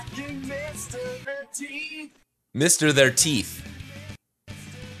 Like in Mr. T? Mister their teeth.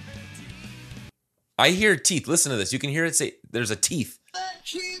 I hear teeth. Listen to this. You can hear it say there's a teeth. The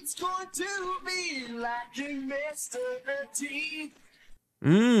kids going to be like in Mr. T?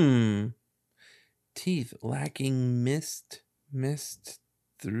 Teeth lacking mist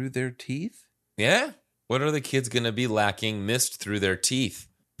through their teeth. Yeah? What are the kids going to be lacking mist through their teeth?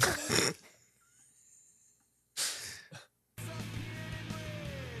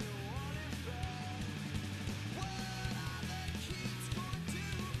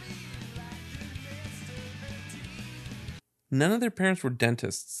 None of their parents were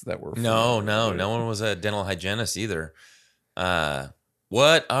dentists that were. No familiar with it. one was a dental hygienist either.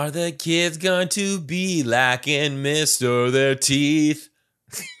 What are the kids going to be lacking mist or their teeth?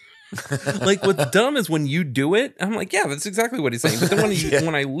 Like, what's dumb is when you do it, I'm like, yeah, that's exactly what he's saying. But then Yeah.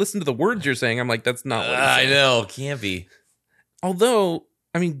 when I listen to the words you're saying, I'm like, that's not what he's I saying. know, can't be. Although,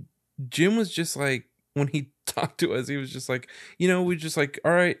 I mean, Jim was just like, when he talked to us, he was just like, we just like,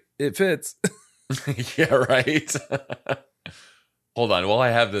 all right, it fits. Yeah, right. Hold on, while I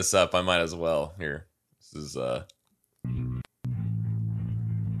have this up, I might as well. Here, this is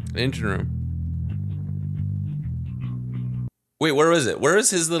Engine room. Wait, where is it? Where is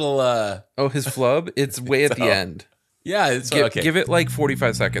his little? Oh, his flub? It's way at the Oh. end. Yeah, it's okay. Give it like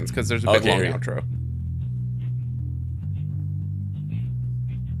 45 seconds because there's a big Okay, long here you go. outro.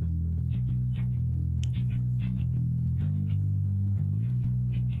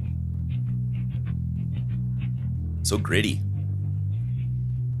 So gritty.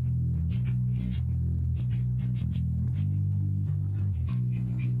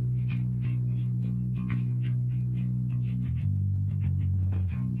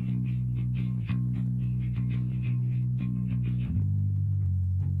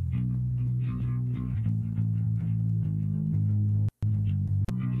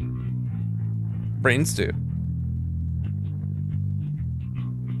 Brain stew.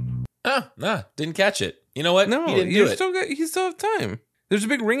 Didn't catch it. You know what? No, he didn't do you it. still have time. There's a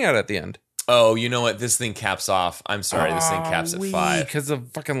big ring out at the end. Oh, you know what? This thing caps off. I'm sorry. This thing caps at 5. Because of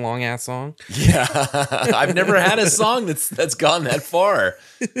fucking long ass song. Yeah. I've never had a song that's gone that far.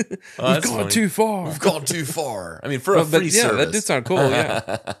 Oh, We've that's gone funny. too far. We've gone too far. I mean, for a Well, but free yeah, service. that did sound cool.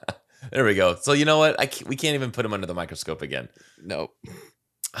 Yeah. There we go. So you know what? We can't even put him under the microscope again. Nope.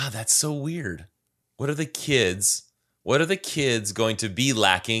 That's so weird. What are the kids going to be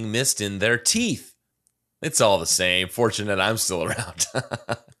lacking missed in their teeth? It's all the same. Fortunate I'm still around.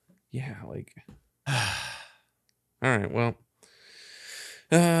 Yeah, like. All right. Well.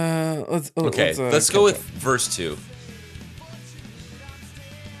 Let's go with verse 2.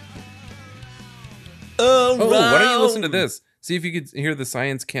 Oh, why don't you listen to this? See if you could hear the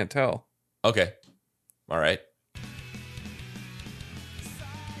science can't tell. Okay. All right.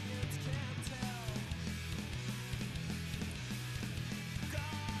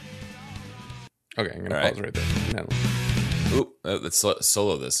 Okay, I'm gonna All pause right. right there. No. Oop, let's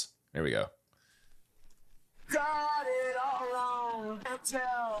solo this. There we go. Got it all wrong, can't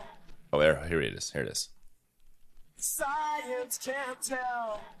tell. Oh, here it is. Here it is. Science can't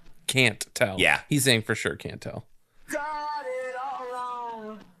tell. Can't tell. Yeah. He's saying for sure can't tell. Got it all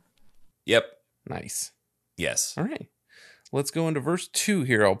wrong. Yep. Nice. Yes. All right. Let's go into verse 2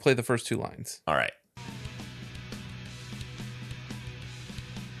 here. I'll play the first 2 lines. All right.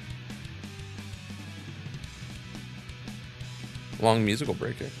 Long musical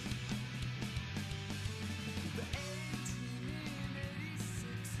break here.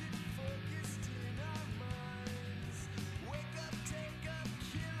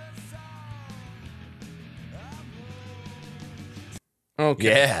 Okay.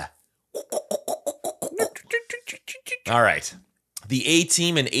 Yeah. All right. The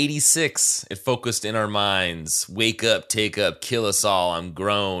A-Team in 86. It focused in our minds. Wake up, take up, kill us all. I'm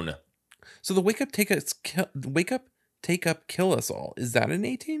grown. So the wake up, take up, kill us all. Is that an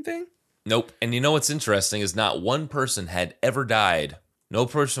 18 thing? Nope. And you know what's interesting is not one person had ever died. No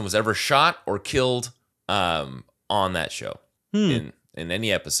person was ever shot or killed on that show in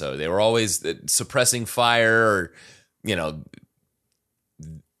any episode. They were always suppressing fire or,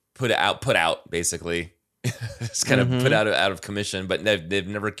 put out basically. Just kind of put out of commission, but they've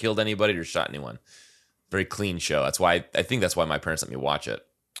never killed anybody or shot anyone. Very clean show. That's why I think that's why my parents let me watch it.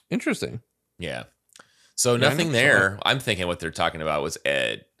 Interesting. Yeah. So Yeah, nothing I there. know. I'm thinking what they're talking about was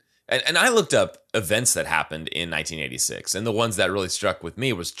Ed. And I looked up events that happened in 1986, and the ones that really struck with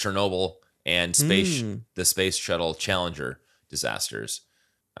me was Chernobyl and the Space Shuttle Challenger disasters.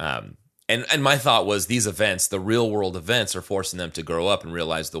 And my thought was these events, the real world events, are forcing them to grow up and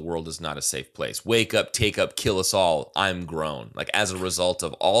realize the world is not a safe place. Wake up, take up, kill us all. I'm grown. Like as a result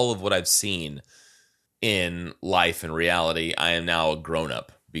of all of what I've seen in life and reality, I am now a grown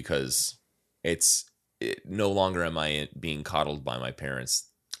up because no longer am I being coddled by my parents.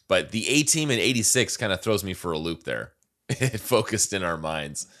 But the A-Team in 86 kind of throws me for a loop there. It focused in our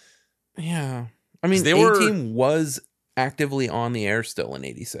minds. Yeah. I mean, They were- A-Team was actively on the air still in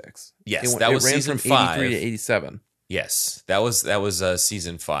 86. Yes, It that was ran season from 5. 83 to 87. Yes, that was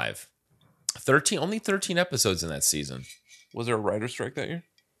season 5. Only 13 episodes in that season. Was there a writer's strike that year?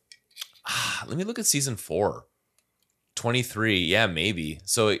 Let me look at season 4. 23, yeah, maybe.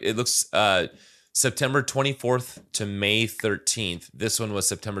 So it looks September 24th to May 13th. This one was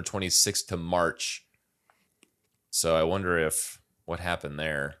September 26th to March. So I wonder what happened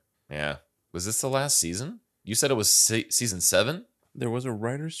there. Yeah. Was this the last season? You said it was season 7? There was a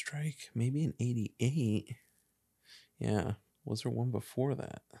writer's strike maybe in 88. Yeah. Was there one before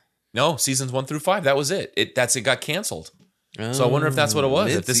that? No, seasons 1 through 5. That was it. It got canceled. So I wonder if that's what it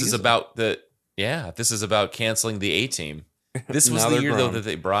was. If this is Mid-season. about this is about canceling the A-Team. This was Now the they're year though grown. that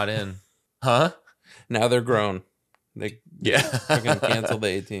they brought in. Huh? Now they're grown. They Yeah. fucking canceled the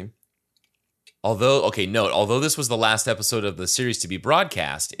A-Team. Although this was the last episode of the series to be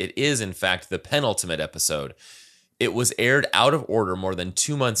broadcast, it is in fact the penultimate episode. It was aired out of order more than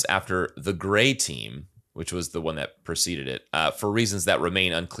 2 months after The Gray Team, which was the one that preceded it, for reasons that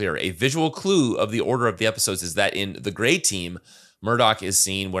remain unclear. A visual clue of the order of the episodes is that in The Gray Team, Murdoch is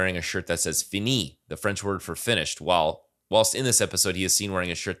seen wearing a shirt that says fini, the French word for finished, whilst in this episode he is seen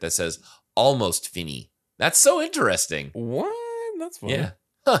wearing a shirt that says almost fini. That's so interesting. What? That's funny. Yeah.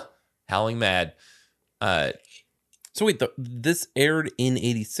 Huh. Howling Mad. So wait, this aired in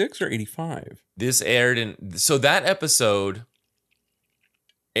 86 or 85? This aired so that episode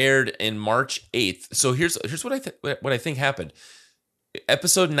aired in March 8th. So here's what I think happened.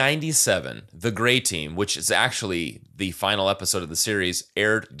 Episode 97, The Gray Team, which is actually the final episode of the series,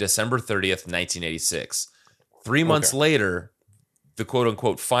 aired December 30th, 1986. 3 months later, the quote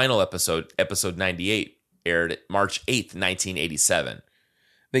unquote final episode 98, aired March 8th, 1987.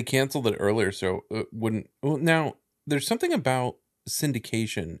 They canceled it earlier, so it wouldn't. Well, now there's something about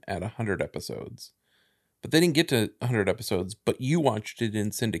syndication at 100 episodes, but they didn't get to 100 episodes. But you watched it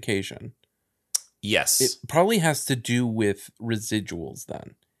in syndication. Yes. It probably has to do with residuals.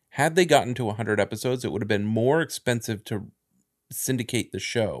 Then, had they gotten to 100 episodes, it would have been more expensive to syndicate the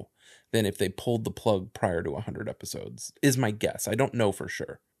show than if they pulled the plug prior to 100 episodes. Is my guess. I don't know for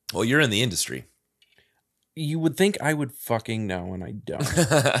sure. Well, you're in the industry. You would think I would fucking know, and I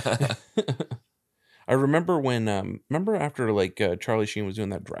don't. I remember when, remember after like Charlie Sheen was doing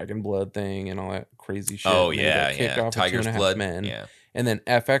that Dragon Blood thing and all that crazy shit. Oh and they yeah, got kicked yeah. off of Tiger's 2.5 Blood. Men. Yeah. And then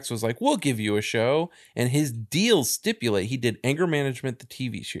FX was like, "We'll give you a show." And his deals stipulate he did Anger Management, the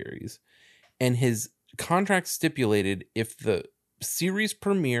TV series, and his contract stipulated if the series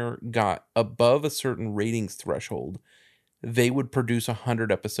premiere got above a certain ratings threshold, they would produce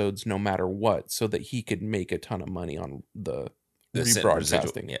 100 episodes no matter what, so that he could make a ton of money on the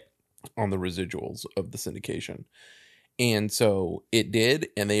rebroadcasting, Yeah. on the residuals of the syndication. And so it did,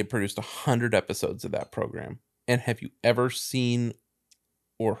 and they produced 100 episodes of that program. And have you ever seen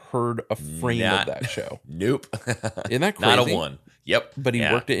or heard a frame of that show? Nope. Isn't that crazy? Not a one. Yep. But he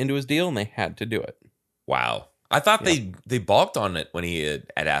Yeah. worked it into his deal, and they had to do it. Wow. I thought they balked on it when he had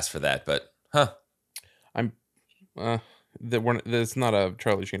asked for that, but That's not a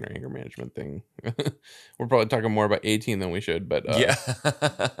Charlie Sheen or Anger Management thing. We're probably talking more about 18 than we should, but yeah.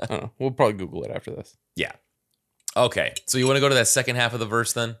 I don't know. We'll probably Google it after this. Yeah. Okay. So you want to go to that second half of the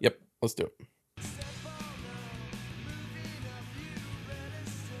verse then? Yep, let's do it.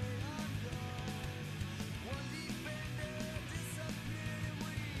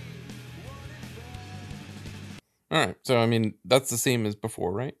 All right. So, I mean, that's the same as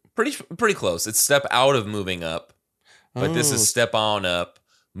before, right? Pretty close. It's step out of moving up, but this is step on up,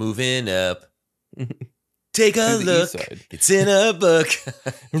 moving up. Take a To the look. east side. It's in a book.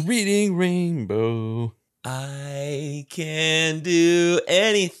 Reading Rainbow. I can do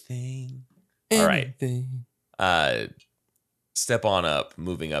anything. All right. Anything. Step on up,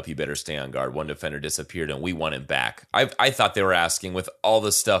 moving up. You better stay on guard. One defender disappeared, and we want him back. I thought they were asking, with all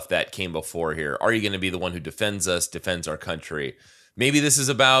the stuff that came before here, are you going to be the one who defends us, defends our country? Maybe this is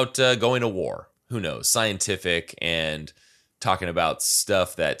about going to war. Who knows? Scientific and talking about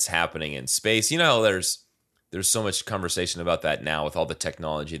stuff that's happening in space. You know, there's so much conversation about that now with all the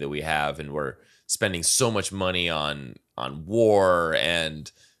technology that we have, and we're spending so much money on war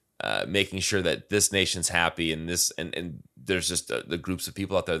and making sure that this nation's happy, and this and there's just the groups of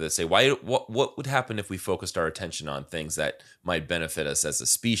people out there that say, what would happen if we focused our attention on things that might benefit us as a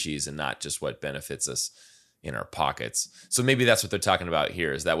species and not just what benefits us in our pockets? So maybe that's what they're talking about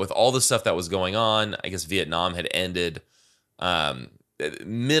here, is that with all the stuff that was going on, I guess Vietnam had ended,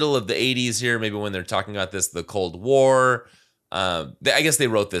 middle of the 80s here, maybe when they're talking about this, the Cold War. I guess they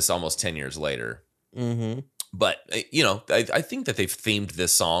wrote this almost 10 years later. Mm-hmm. But, you know, I think that they've themed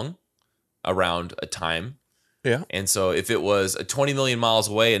this song around a time. Yeah. And so if it was 20 million miles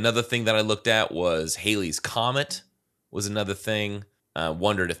away, another thing that I looked at was Halley's Comet was another thing.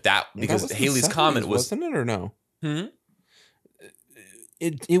 Wondered if that, because was Halley's the 70s, Comet was... wasn't it, or no? Hmm?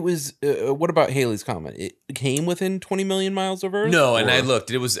 It was, what about Halley's Comet? It came within 20 million miles of Earth? No, and or? I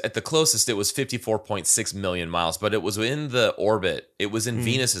looked. It was at the closest. It was 54.6 million miles, but it was in the orbit. It was in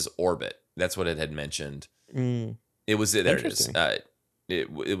Venus's orbit. That's what it had mentioned. Mm. It was there. It is. Interesting.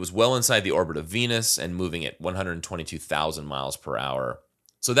 It was well inside the orbit of Venus and moving at 122,000 miles per hour.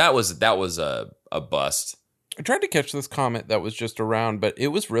 So that was a bust. I tried to catch this comet that was just around, but it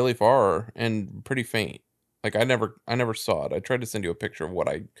was really far and pretty faint. Like I never saw it. I tried to send you a picture of what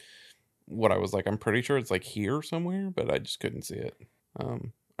I was like. I'm pretty sure it's like here somewhere, but I just couldn't see it. I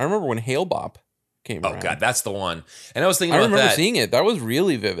remember when Hale Bop came Oh around. God, that's the one. And I was thinking I about remember that. seeing it. That was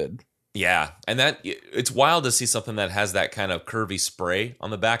really vivid. Yeah, and that it's wild to see something that has that kind of curvy spray on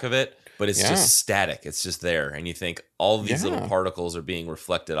the back of it, but it's Yeah. just static. It's just there, and you think all of these Yeah. little particles are being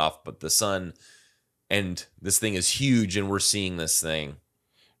reflected off, but the sun, and this thing is huge, and we're seeing this thing.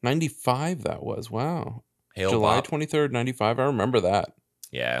 95 that was. Wow. Hale July Bopp. 23rd, 95. I remember that.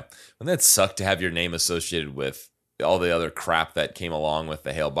 Yeah, and that sucked to have your name associated with all the other crap that came along with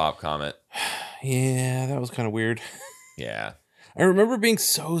the Hale Bopp comet. Yeah, that was kind of weird. Yeah, I remember being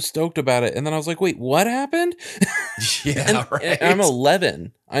so stoked about it, and then I was like, "Wait, what happened?" yeah, and, right. I'm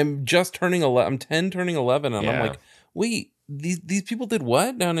 11. I'm just turning 11. I'm 10, turning 11, and I'm Yeah. like, "Wait, these people did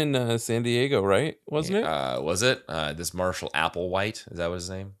what down in San Diego, right? Wasn't it?" Was it this Marshall Applewhite? Is that what his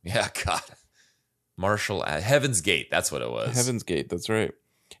name? Yeah, God, Marshall Heaven's Gate. That's what it was. Heaven's Gate. That's right.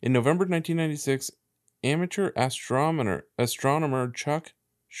 In November 1996, amateur astronomer Chuck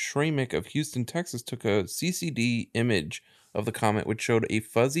Schramick of Houston, Texas, took a CCD image of the comet, which showed a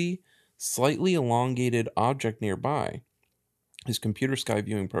fuzzy, slightly elongated object nearby. His computer sky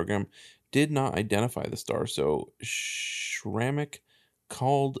viewing program did not identify the star, so Schrammick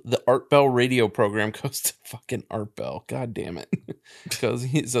called the Art Bell radio program Coast to fucking Art Bell. God damn it. So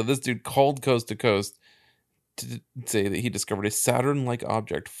this dude called Coast to Coast to say that he discovered a Saturn-like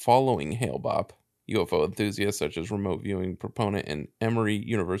object following Hale-Bopp. UFO enthusiasts such as remote viewing proponent and Emory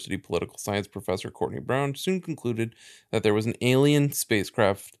University political science professor Courtney Brown soon concluded that there was an alien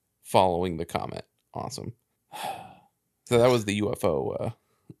spacecraft following the comet. Awesome. So that was the UFO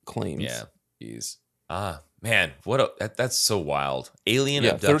claims. Yeah. Jeez. Man, that's so wild. Alien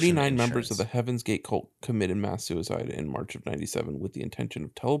abduction 39 members insurance. of the Heaven's Gate cult committed mass suicide in March of 97 with the intention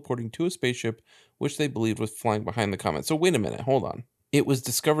of teleporting to a spaceship which they believed was flying behind the comet. So wait a minute, hold on. It was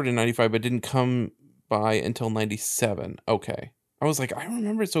discovered in 95 but didn't come by until 97. Okay. I was like, I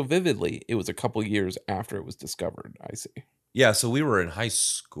remember it so vividly. It was a couple years after it was discovered. I see. Yeah, so we were in high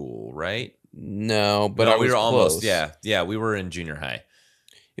school, right? No, but No, I was we were almost. close. Yeah, we were in junior high.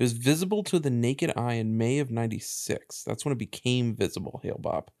 It was visible to the naked eye in May of 96. That's when it became visible,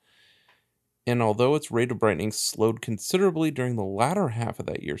 Hale-Bopp. And although its rate of brightening slowed considerably during the latter half of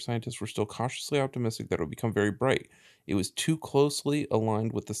that year, scientists were still cautiously optimistic that it would become very bright. It was too closely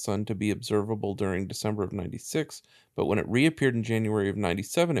aligned with the sun to be observable during December of 96, but when it reappeared in January of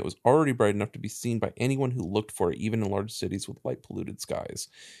 97, it was already bright enough to be seen by anyone who looked for it, even in large cities with light-polluted skies.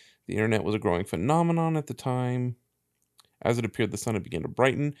 The internet was a growing phenomenon at the time. As it appeared, the sun had begun to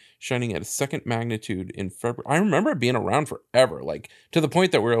brighten, shining at a second magnitude in February. I remember it being around forever, like to the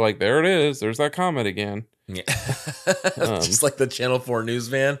point that we were like, there it is. There's that comet again. Yeah. Just like the Channel 4 news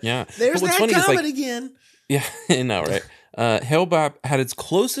van. Yeah. There's But what's that funny is, comet like, again. Yeah, I know, right? Hale-Bopp had its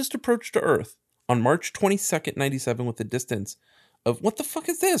closest approach to Earth on March 22nd, 97 with a distance of, what the fuck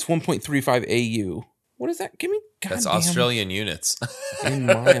is this? 1.35 AU. What is that? Give me That's goddamn Australian units. in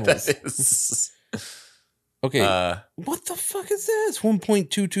miles. That is- Okay, what the fuck is this?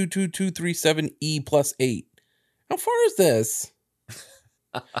 1.222237 E plus 8. How far is this?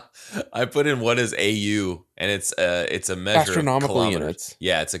 I put in what is AU, and it's a measure Astronomical of kilometers. units.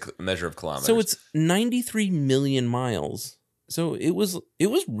 Yeah, it's a measure of kilometers. So it's 93 million miles. So it was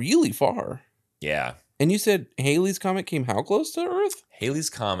really far. yeah. And you said Halley's Comet came how close to Earth? Halley's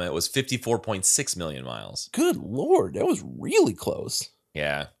Comet was 54.6 million miles. Good Lord, that was really close.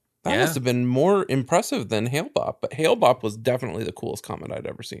 Yeah. That Yeah. must have been more impressive than Hale-Bopp, but Hale-Bopp was definitely the coolest comet I'd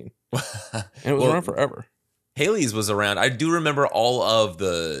ever seen. And it was Well, around forever. Halley's was around. I do remember all of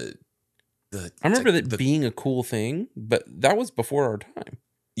the I remember that being a cool thing, but that was before our time.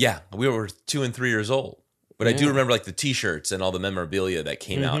 Yeah, we were 2 and 3 years old. But I do Yeah. remember like the t-shirts and all the memorabilia that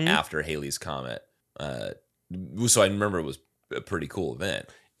came out Mhm. after Halley's Comet. So I remember it was a pretty cool event.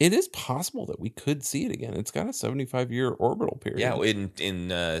 It is possible that we could see it again. It's got a 75-year orbital period. Yeah, in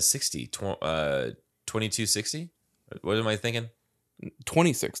 2260? What am I thinking?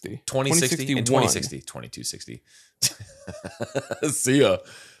 2060. 2060 and 2060. 2260. See ya.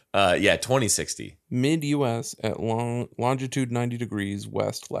 Yeah, 2060. Mid-U.S. at longitude 90 degrees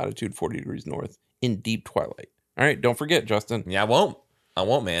west, latitude 40 degrees north, in deep twilight. All right, don't forget, Justin. Yeah, I won't,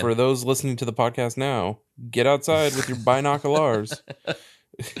 man. For those listening to the podcast now, get outside with your binoculars.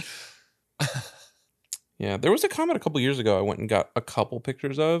 Yeah, there was a comet a couple years ago I went and got a couple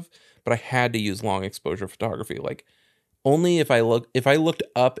pictures of, but I had to use long exposure photography. Like, only if I looked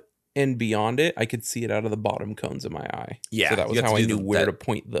up and beyond it, I could see it out of the bottom cones of my eye. Yeah, so that was you have how to I do knew where that- to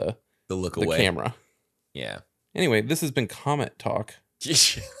point the look away. camera. Yeah. Anyway, this has been Comet Talk.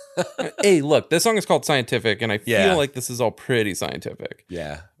 Hey, look, this song is called Scientific, and I feel Yeah. like this is all pretty scientific.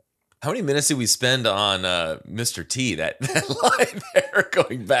 Yeah. How many minutes did we spend on Mr. T? That line there,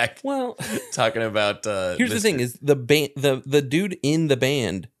 going back, Well, talking about. here's the thing: is the band, the dude in the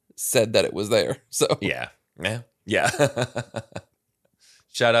band said that it was there. So Yeah.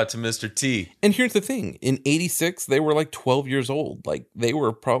 Shout out to Mr. T. And here's the thing: in '86, they were like 12 years old. Like they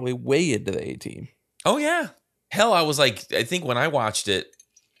were probably way into the A Team. Oh yeah. Hell, I was like, I think when I watched it,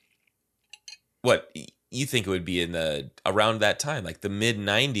 what you think it would be in around that time, like the mid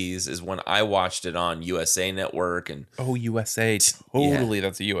 '90s, is when I watched it on USA Network and Oh, USA! Totally,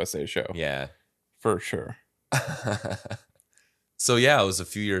 that's a USA show. yeah. For sure. So yeah, it was a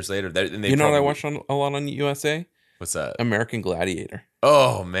few years later. And You know what I watched a lot on USA? What's that? American Gladiator.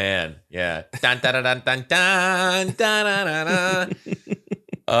 Oh man, yeah. Dun, dun, dun, dun, dun, dun, dun, dun, dun.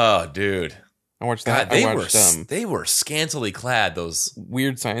 Oh, dude. I watched God, that. I watched they were scantily clad. Those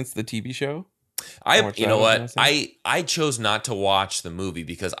Weird Science, the TV show. watched you that know one, what? honestly. I chose not to watch the movie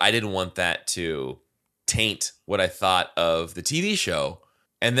because I didn't want that to taint what I thought of the TV show.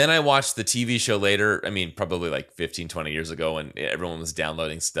 And then I watched the TV show later. I mean, probably like 15, 20 years ago, and everyone was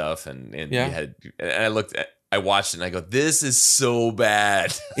downloading stuff, and Yeah. I watched it, and I go, "This is so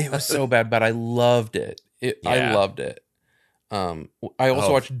bad." It was so bad, but I loved it. I Yeah. loved it. I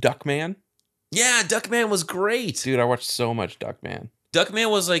also watched Duckman. Yeah, Duckman was great. Dude, I watched so much Duckman.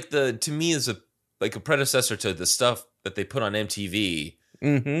 Duckman was like to me is a predecessor to the stuff that they put on MTV.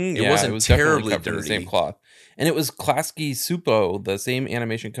 Mm-hmm. It wasn't definitely terribly cut from the same dirty. cloth, and it was Klasky Supo, the same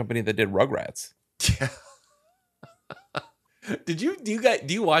animation company that did Rugrats. Yeah. Do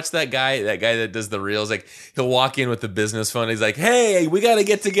you watch that guy that does the reels? Like, he'll walk in with the business phone. He's like, "Hey, we got to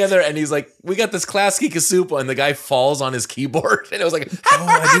get together." And he's like, "We got this Klasky Kasupa," and the guy falls on his keyboard. And it was like, Oh,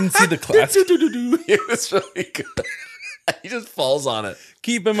 I didn't see the Klasky. it was really good. He just falls on it.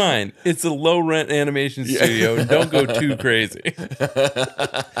 Keep in mind, it's a low rent animation studio. Don't go too crazy.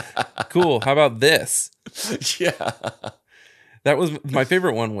 Cool. How about this? Yeah. That was my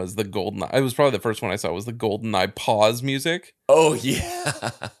favorite one. Was the Golden? It was probably the first one I saw. Was the GoldenEye pause music? Oh yeah.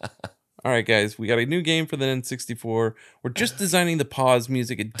 All right, guys, we got a new game for the N64. We're just designing the pause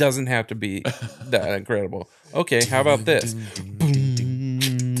music. It doesn't have to be that incredible. Okay, how about this?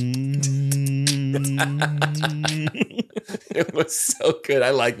 It was so good. I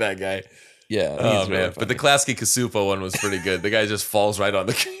like that guy. Yeah, Oh he's really man, but the funny. Klasky Kasupa one was pretty good. The guy just falls right on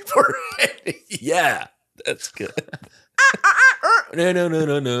the keyboard. Yeah, That's good. no,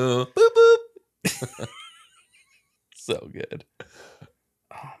 boop boop. So good.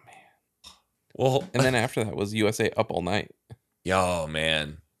 Oh man. Well, And then after that was USA Up All Night. oh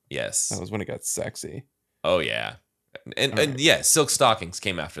man, yes. That was when it got sexy. Oh yeah, and All right. yeah, Silk Stockings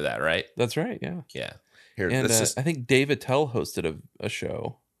came after that, right? That's right. Yeah. Yeah. Here, And let's just I think Dave Attell hosted a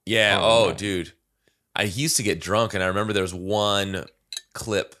show. yeah. Oh, Oh, no. dude, I used to get drunk, and I remember there was one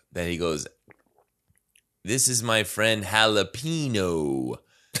clip that he goes, "This is my friend Jalapeno,"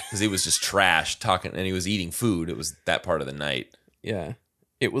 because he was just trash talking, and he was eating food. It was that part of the night. Yeah.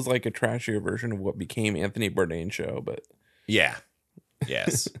 It was like a trashier version of what became Anthony Bourdain's show, but Yeah.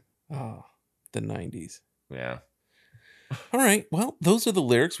 Yes. oh, the 90s. Yeah. All right. Well, those are the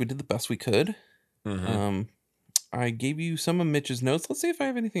lyrics. We did the best we could. Mhm. I gave you some of Mitch's notes. Let's see if I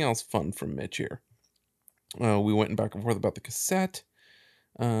have anything else fun from Mitch here. We went back and forth about the cassette.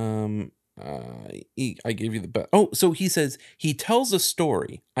 I gave you the best. Oh, so he says he tells a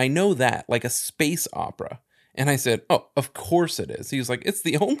story. I know that, like a space opera. And I said, "Oh, of course it is." He was like, "It's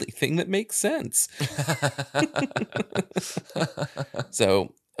the only thing that makes sense."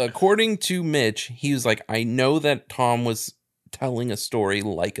 So, according to Mitch, he was like, "I know that Tom was telling a story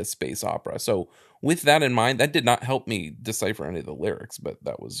like a space opera." So, with that in mind, that did not help me decipher any of the lyrics, but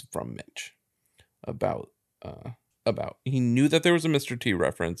that was from Mitch about he knew that there was a Mr. T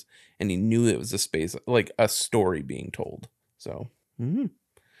reference, and he knew it was a space, like a story being told. So,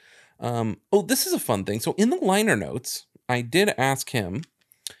 oh, this is a fun thing. So in the liner notes, I did ask him.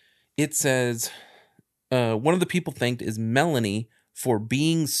 It says, one of the people thanked is Melanie for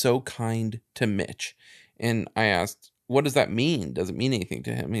being so kind to Mitch. And I asked, what does that mean? Does it mean anything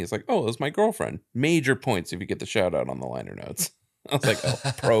to him? He's like, "Oh, it was my girlfriend." Major points if you get the shout out on the liner notes. I was like, "Oh,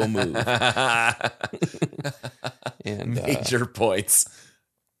 pro move." And Major points.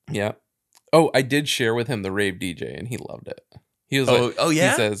 yeah. Oh, I did share with him the rave DJ, and he loved it. He was Oh, like, oh,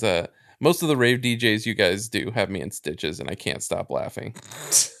 yeah? He says, "Most of the rave DJs you guys do have me in stitches, and I can't stop laughing."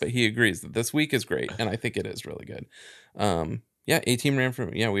 But he agrees that this week is great, and I think it is really good. Yeah, A-Team ran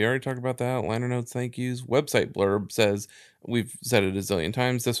from. Yeah, we already talked about that. Liner notes, thank yous. Website blurb says, we've said it a zillion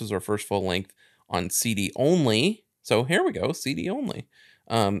times, this was our first full length on CD only. So here we go, CD only.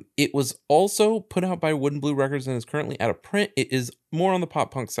 It was also put out by Wood and Blue Records and is currently out of print. It is more on the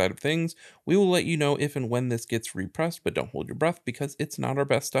pop punk side of things. We will let you know if and when this gets repressed, but don't hold your breath because it's not our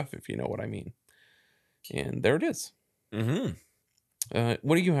best stuff, if you know what I mean. And there it is. Mm-hmm.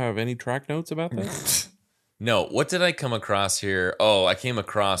 What do you have? Any track notes about that? No, what did I come across here? Oh, I came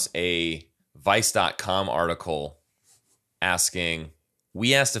across a Vice.com article asking,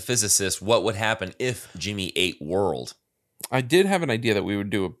 we asked a physicist what would happen if Jimmy ate world. I did have an idea that we would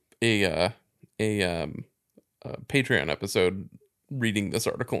do a Patreon episode reading this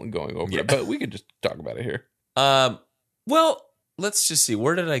article and going over it, but we could just talk about it here. Well, let's just see.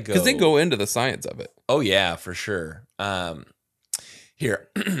 Where did I go? Because they go into the science of it. Oh, yeah, for sure. Here,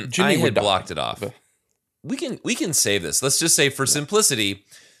 Jimmy I would had die, blocked it off. but- We can save this. Let's just say for simplicity,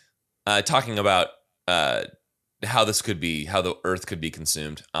 talking about how the Earth could be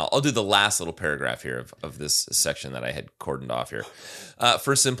consumed. I'll do the last little paragraph here of this section that I had cordoned off here.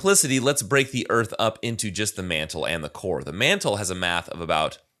 For simplicity, let's break the Earth up into just the mantle and the core. The mantle has a mass of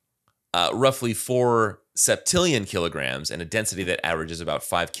about roughly 4 septillion kilograms and a density that averages about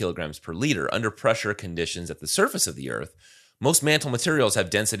 5 kilograms per liter under pressure conditions at the surface of the Earth. Most mantle materials have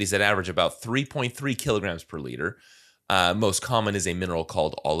densities that average about 3.3 kilograms per liter. Most common is a mineral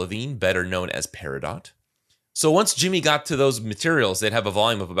called olivine, better known as peridot. So once Jimmy got to those materials, they'd have a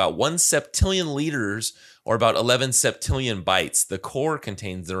volume of about 1 septillion liters or about 11 septillion bytes. The core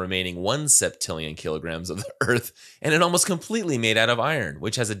contains the remaining 1 septillion kilograms of the Earth, and it almost completely made out of iron,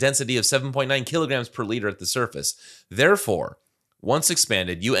 which has a density of 7.9 kilograms per liter at the surface. Therefore, once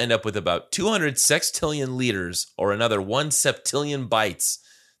expanded, you end up with about 200 sextillion liters or another 1 septillion bytes.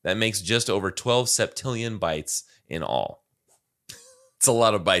 That makes just over 12 septillion bytes in all. It's a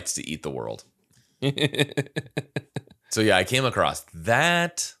lot of bytes to eat the world. So yeah, I came across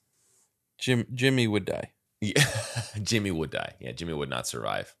that. Jimmy would die. Yeah, Jimmy would die. Yeah, Jimmy would not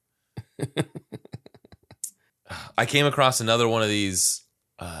survive. I came across another one of these.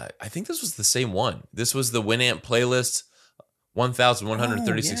 I think this was the same one. This was the Winamp playlist.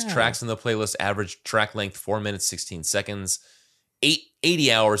 1,136 tracks in the playlist. Average track length 4 minutes 16 seconds.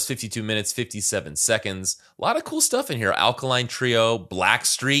 80 hours 52 minutes 57 seconds. A lot of cool stuff in here. Alkaline Trio,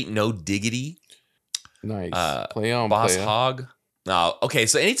 Blackstreet, No Diggity. Nice. Play on, Boss play on. Hog. Okay,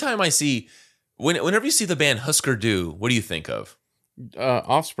 so anytime I see, whenever you see the band Husker Du, what do you think of?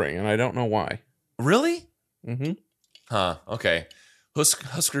 Offspring, and I don't know why. Really? Mm-hmm. Huh. Okay.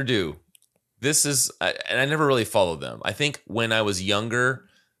 Husker Du. This is, and I never really followed them. I think when I was younger,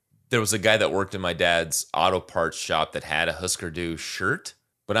 there was a guy that worked in my dad's auto parts shop that had a Husker Du shirt,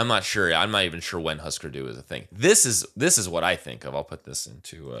 but I'm not sure. I'm not even sure when Husker Du is a thing. This is what I think of. I'll put this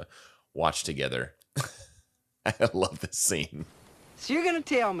into watch together. I love this scene. So you're gonna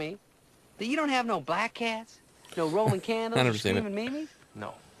tell me that you don't have no black cats, no Roman candles, I or never seen it. screaming Mimis?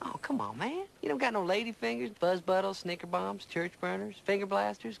 No. Oh, come on, man. You don't got no lady fingers, buzz buttles, snicker bombs, church burners, finger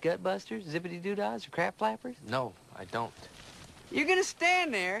blasters, gut busters, zippity doo-dahs, or crap flappers? No, I don't. You're gonna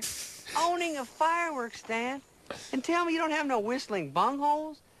stand there owning a fireworks stand and tell me you don't have no whistling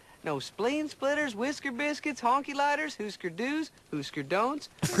bungholes, no spleen splitters, whisker biscuits, honky lighters, Husker Do's, Husker Don'ts,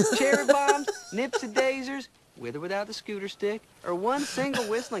 cherry bombs, nips and dazers, with or without the scooter stick, or one single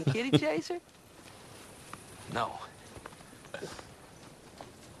whistling kitty chaser? No.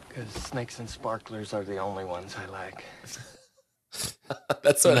 Because snakes and sparklers are the only ones I like.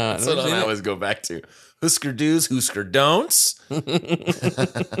 That's what, No, that's what never I seen it. always go back to. Husker Do's, Husker Don'ts.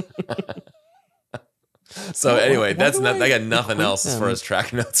 So anyway, Why that's do not. I got nothing equate else as far them? as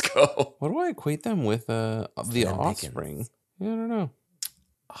track notes go. What do I equate them with? The Van Offspring. Yeah, I don't know.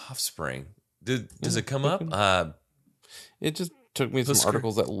 Offspring. Does it come Chicken. up? It just took me some Husker-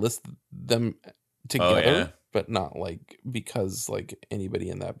 articles that list them together, yeah. but not like because like anybody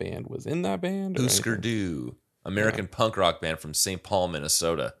in that band was in that band. Or Husker anything. Du, American punk rock band from St. Paul,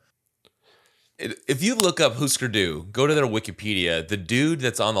 Minnesota. If you look up Husker Du, go to their Wikipedia. The dude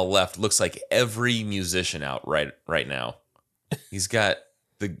that's on the left looks like every musician out right now. He's got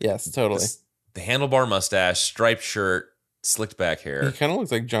the Yes, totally. the handlebar mustache, striped shirt, slicked back He hair. kind of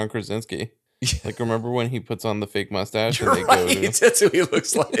looks like John Krasinski. Like, remember when he puts on the fake mustache You're and they go right. to? That's who he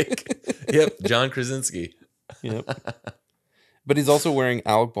looks like. Yep, John Krasinski. Yep. But he's also wearing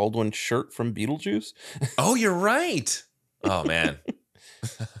Alec Baldwin's shirt from Beetlejuice. Oh, you're right. Oh man.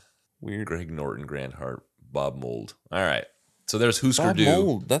 Weird. Greg Norton, Grant Hart, Bob Mould. All right. So there's Husker Bob Du.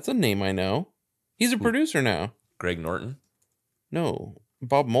 Mould. That's a name I know. He's a producer now. Greg Norton. No,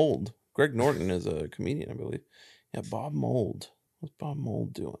 Bob Mould. Greg Norton is a comedian, I believe. Yeah, Bob Mould. What's Bob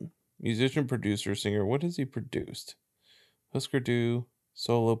Mould doing? Musician, producer, singer. What has he produced? Husker Du,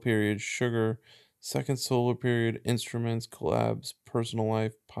 solo period, Sugar, second solo period, instruments, collabs, personal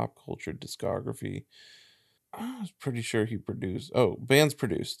life, pop culture, discography. I was pretty sure he produced. Oh, bands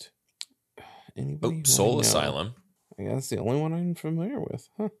produced. Anybody? who I Soul know? Asylum. I guess that's the only one I'm familiar with.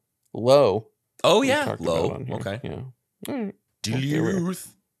 Huh. Low. Oh we yeah, talked Low. about on here. Okay. Yeah. All right.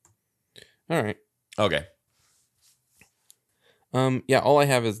 Duluth. All right. Okay. Yeah, all I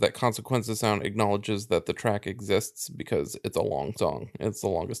have is that Consequences Sound acknowledges that the track exists because it's a long song. It's the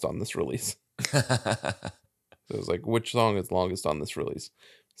longest on this release. So it was like, which song is longest on this release?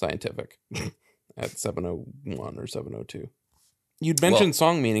 Scientific. At 701 or 702. You'd mentioned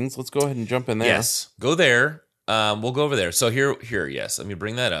song meanings. Let's go ahead and jump in there. Yes, go there. We'll go over there. So here, yes. Let me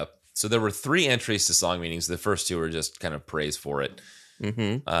bring that up. So there were 3 entries to song meanings. The first 2 were just kind of praise for it.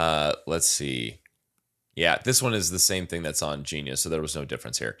 Mm-hmm. Let's see. Yeah, this one is the same thing that's on Genius, so there was no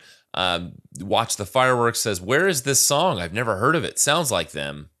difference here. Watch the Fireworks says, where is this song? I've never heard of it. Sounds like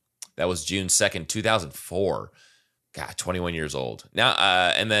them. That was June 2nd, 2004. God, 21 years old now.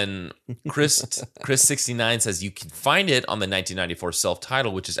 And then Chris 69 says you can find it on the 1994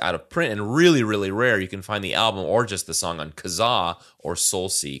 self-titled, which is out of print and really, really rare. You can find the album or just the song on Kazaa or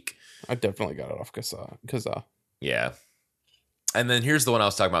Soulseek. I definitely got it off Kazaa. Yeah. And then here's the one I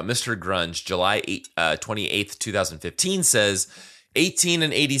was talking about. Mr. Grunge, July 28th, 2015 says 18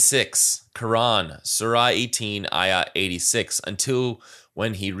 and 86, Quran, Surah 18, Ayah 86, until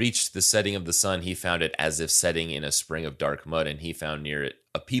when he reached the setting of the sun, he found it as if setting in a spring of dark mud, and he found near it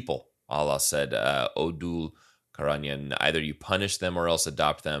a people. Allah said, Odul Karanyan, either you punish them or else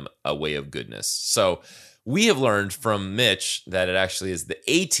adopt them a way of goodness. So we have learned from Mitch that it actually is the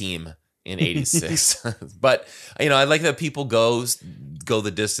A-Team in 86. But, I like that people go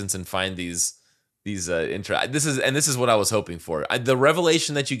the distance and find these intro. This is what I was hoping for. The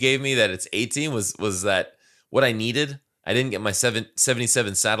revelation that you gave me that it's A-Team was that what I needed. I didn't get my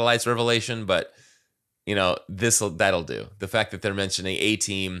 77 satellites revelation, but that'll do. The fact that they're mentioning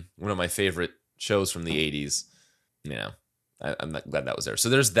A-Team, one of my favorite shows from the 80s, I'm glad that was there. So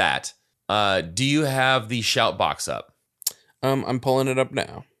there's that. Do you have the shout box up? I'm pulling it up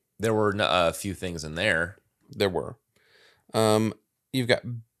now. There were a few things in there. There were. You've got,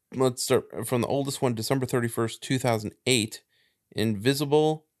 let's start from the oldest one, December 31st, 2008,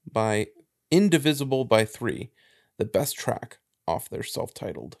 Indivisible by 3. The best track off their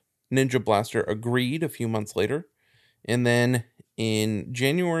self-titled. Ninja Blaster agreed a few months later. And then in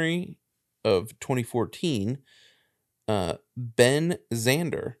January of 2014, Ben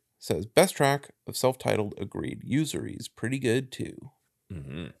Zander says, best track of self-titled agreed. Usury's pretty good too.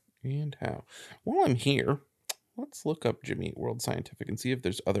 Mm-hmm. And how? While I'm here, let's look up Jimmy Eat World Scientific and see if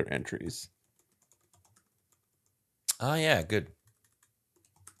there's other entries. Oh, yeah, good.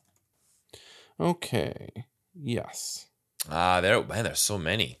 Okay. Yes. There's so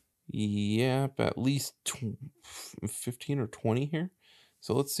many. Yeah, at least 15 or 20 here.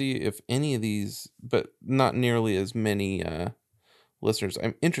 So let's see if any of these, but not nearly as many listeners.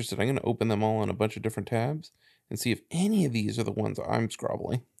 I'm interested. I'm going to open them all on a bunch of different tabs and see if any of these are the ones I'm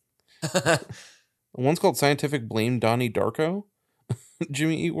scrobbling. One's called Scientific Blame Donnie Darko.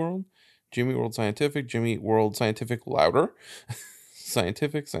 Jimmy Eat World. Jimmy World Scientific. Jimmy Eat World Scientific Louder.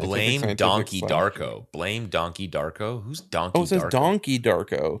 Scientific. Blame Donkey Darko. Blame Donkey Darko. Who's Donkey Darko? Oh, it says Donkey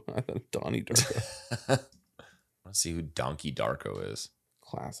Darko. I thought Donnie Darko. Let's see who Donkey Darko is.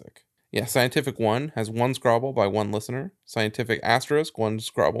 Classic. Yeah, Scientific 1 has one Scrabble by one listener. Scientific Asterisk, one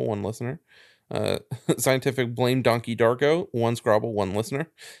Scrabble, one listener. Scientific Blame Donkey Darko, one Scrabble, one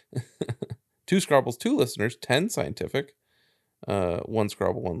listener. 2 Scrabbles, 2 listeners. 10 Scientific. 1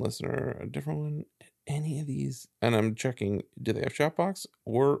 Scrabble, 1 listener. A different one. Any of these, and I'm checking, do they have Shoutbox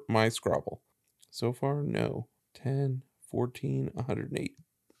or My Scrabble? So far, no. 10, 14, 108.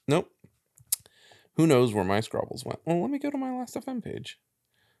 Nope. Who knows where my Scrabbles went? Well, let me go to my Last FM page.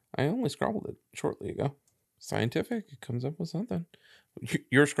 I only Scrabbled it shortly ago. Scientific, it comes up with something.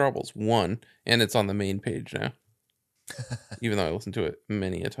 Your Scrabbles 1, and it's on the main page now. Even though I listened to it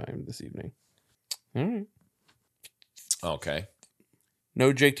many a time this evening. All right. Okay.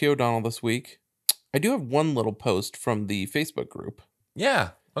 No Jake T. O'Donnell this week. I do have one little post from the Facebook group. Yeah.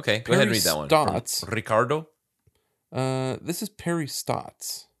 Okay. Go ahead and read that one. Stotts. From Ricardo. This is Perry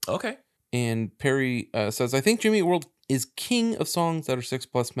Stotts. Okay. And Perry says, I think Jimmy Eat World is king of songs that are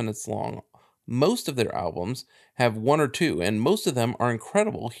 6+ minutes long. Most of their albums have 1 or 2, and most of them are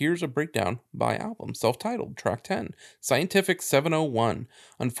incredible. Here's a breakdown by album. Self-titled, track 10. Scientific 701.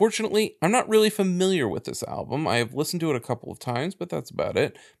 Unfortunately, I'm not really familiar with this album. I have listened to it a couple of times, but that's about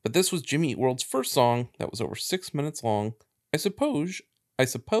it. But this was Jimmy Eat World's first song that was over 6 minutes long. I suppose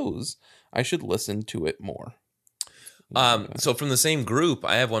I should listen to it more. So from the same group,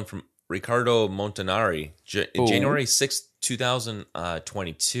 I have one from Ricardo Montanari, January 6th,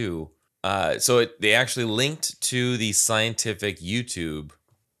 2022. So they actually linked to the Scientific YouTube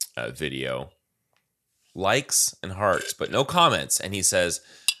video, likes and hearts, but no comments. And he says,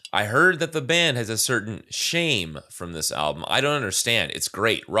 I heard that the band has a certain shame from this album. I don't understand. It's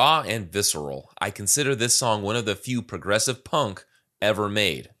great, raw and visceral. I consider this song one of the few progressive punk ever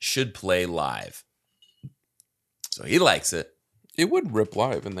made. Should play live. So he likes it. It would rip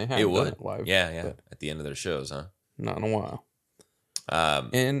live, and they have done it live. Yeah. At the end of their shows, huh? Not in a while.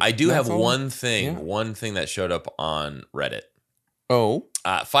 And I do have one thing that showed up on Reddit. Oh.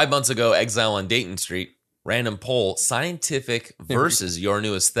 5 months ago, Exile on Dayton Street, random poll, Scientific versus Your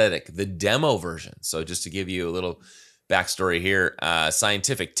New Aesthetic, the demo version. So just to give you a little backstory here,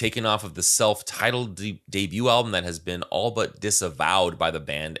 Scientific, taken off of the self-titled debut album that has been all but disavowed by the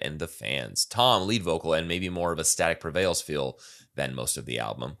band and the fans. Tom, lead vocal, and maybe more of a Static Prevails feel than most of the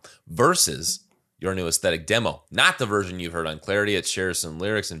album. Versus Your New Aesthetic demo, not the version you've heard on Clarity. It shares some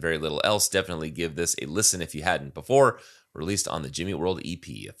lyrics and very little else. Definitely give this a listen if you hadn't before. Released on the Jimmy World EP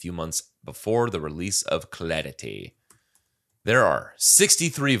a few months before the release of Clarity. There are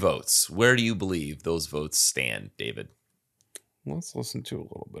 63 votes. Where do you believe those votes stand, David? Let's listen to a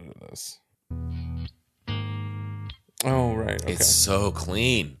little bit of this. Oh, right. Okay. It's so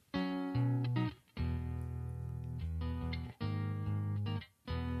clean.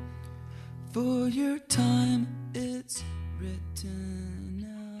 For your time, it's written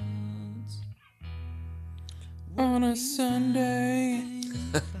out. On a Sunday.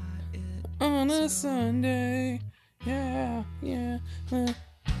 On a Sunday. Yeah, yeah.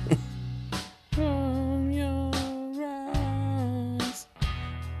 From your eyes.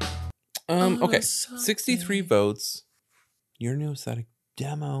 Okay. 63 votes. Your New Aesthetic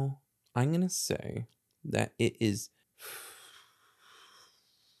demo. I'm going to say that it is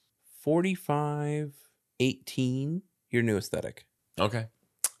 45-18. Your New Aesthetic. Okay.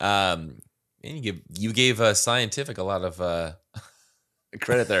 And you gave Scientific a lot of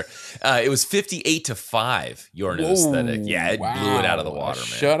credit there. It was 58-5. Your New Aesthetic. Yeah, it blew it out of the water, man.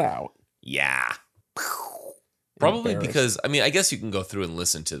 Shutout. Yeah. Probably because, I mean, I guess you can go through and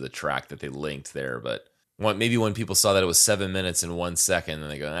listen to the track that they linked there, but maybe when people saw that it was 7 minutes and 1 second,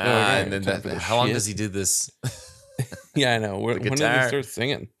 and they go, and then how long does he do this? Yeah, I know. When did he start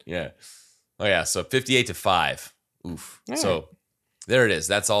singing? Yeah. Oh, yeah. So 58-5. Oof. All so right. there it is.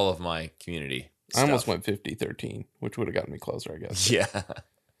 That's all of my community I almost stuff. went 50-13, which would have gotten me closer, I guess. Yeah.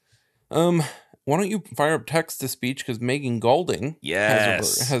 Why don't you fire up text to speech, because Megan Golding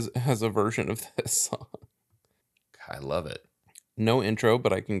Yes. has a version of this song. I love it. No intro,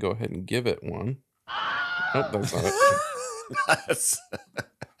 but I can go ahead and give it one. Nope, that's not it. That's-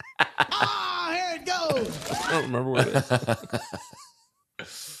 Ah, here it goes. I don't remember what it is. There we go.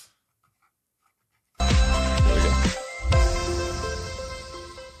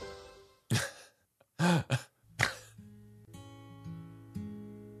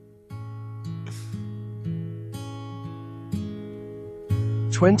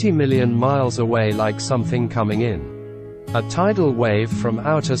 20 million miles away, like something coming in. A tidal wave from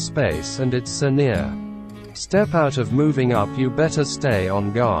outer space, and it's so near. Step out of moving up, you better stay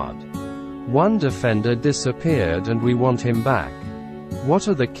on guard. One defender disappeared and we want him back. What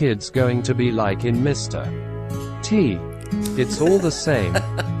are the kids going to be like in Mr. T? It's all the same.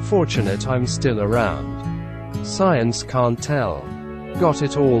 Fortunate I'm still around. Science can't tell. Got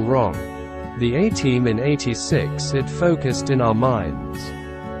it all wrong. The A-Team in 86, it focused in our minds.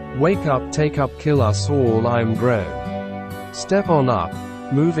 Wake up, take up, kill us all, I'm grown. Step on up.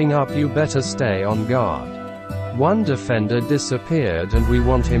 Moving up, you better stay on guard. One defender disappeared and we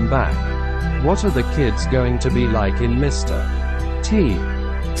want him back. What are the kids going to be like in Mr. T?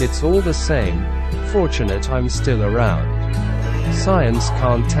 It's all the same. Fortunate I'm still around. Science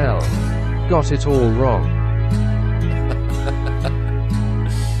can't tell. Got it all wrong.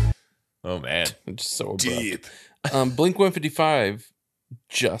 Oh, man. Just so abrupt. Deep. Blink-155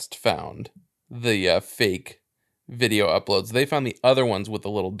 just found the fake video uploads. They found the other ones with the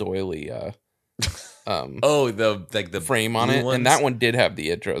little doily Oh, the frame on blue it, ones? and that one did have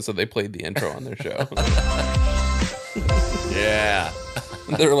the intro, so they played the intro on their show. Yeah.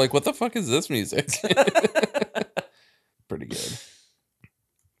 They were like, "What the fuck is this music?" Pretty good.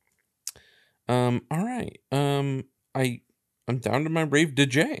 All right. I'm down to my Rave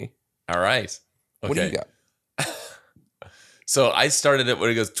DJ. All right. Okay. What do you got? So I started it when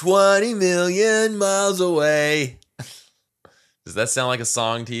it goes 20 million miles away. Does that sound like a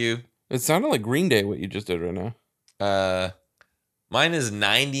song to you? It sounded like Green Day, what you just did right now. Mine is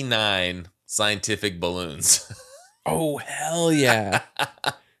 99 scientific balloons. Oh, hell yeah.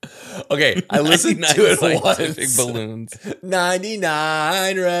 Okay, I listened to it scientific once. balloons.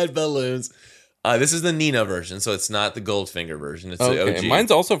 99 red balloons. This is the Nina version, so it's not the Goldfinger version. It's the Okay, OG.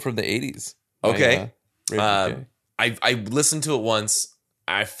 mine's also from the 80s. Okay. Rave DJ. I listened to it once.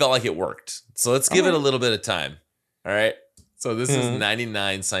 I felt like it worked. So let's give it a little bit of time. All right. So this is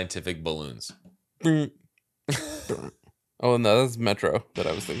 99 scientific balloons. Oh, no, that's Metro that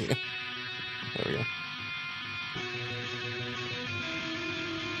I was thinking of. There we go.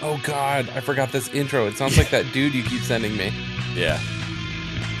 Oh, God. I forgot this intro. It sounds like that dude you keep sending me. Yeah.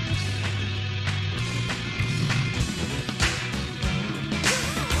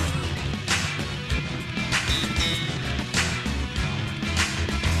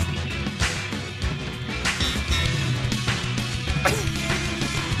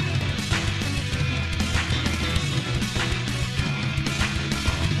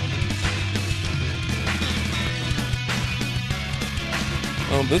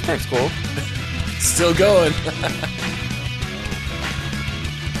 Oh, this part's cool. Still going. 99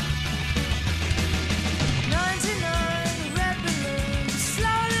 red balloons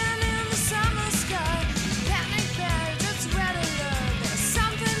floating in the summer sky. Panic bells, it's red alert. There's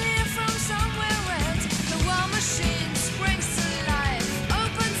something here from somewhere else. The war machine springs to life,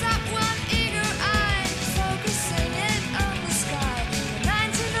 opens up one eager eye, focusing it on the sky.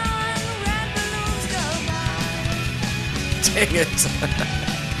 99 red balloons go by. Dang it.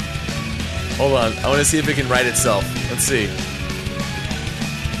 Hold on. I want to see if it can write itself. Let's see.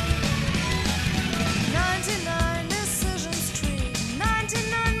 99 decisions tree,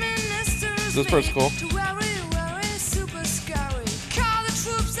 99 ministers. This part's cool. To worry, super scary. Call the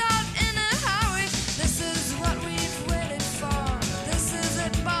troops out in a hurry. This is what we've waited for. This is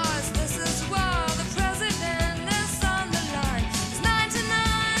it, boys. This is war. The president is on the line. It's 99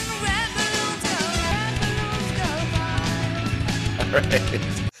 red balloons go. Red balloons go by. All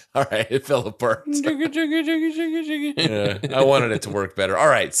right. All right. It fell apart. Yeah, I wanted it to work better. All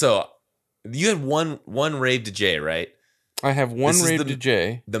right. So you had one rave to Jay, right? I have one This is rave to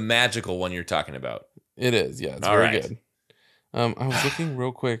Jay. The magical one you're talking about. It is, yeah. It's All very right. good. I was looking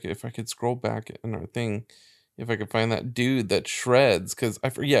real quick if I could scroll back in our thing, if I could find that dude that shreds. Because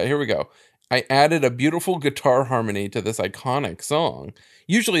here we go. I added a beautiful guitar harmony to this iconic song.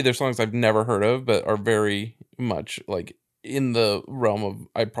 Usually they're songs I've never heard of, but are very much like in the realm of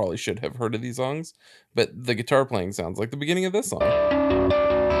I probably should have heard of these songs. But the guitar playing sounds like the beginning of this song.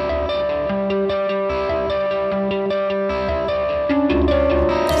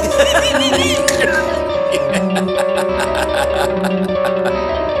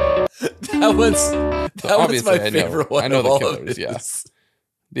 That was Obviously, my I know. favorite one. I know of the all Killers, of yeah. his.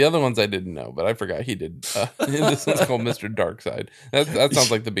 The other ones I didn't know, but I forgot he did. This one's called Mr. Darkside. That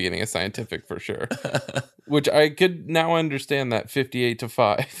sounds like the beginning of Scientific for sure. Which I could now understand that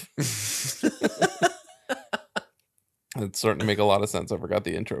 58-5. It's starting to make a lot of sense. I forgot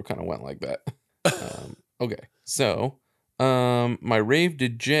the intro kind of went like that. Okay, so my rave to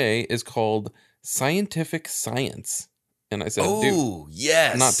Jay is called Scientific Science. And I said, Oh, dude,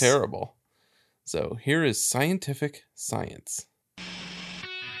 yes. not terrible. So here is Scientific Science.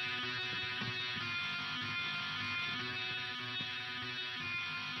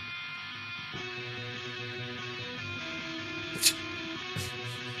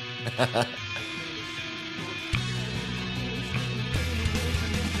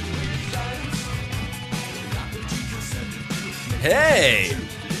 Hey.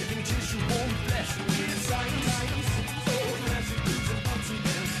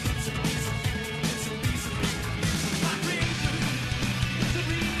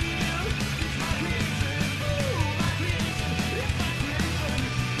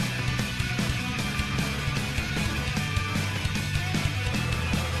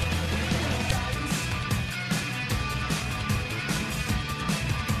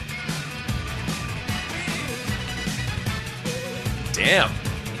 Damn.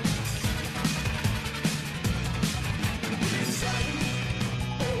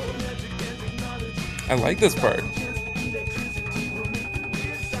 I like this part.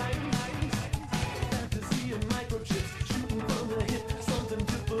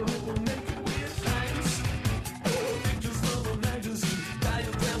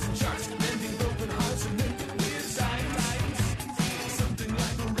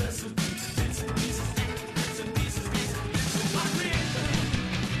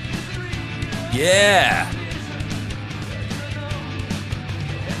 Yeah.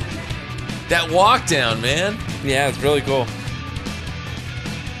 That walk down, man. Yeah, it's really cool.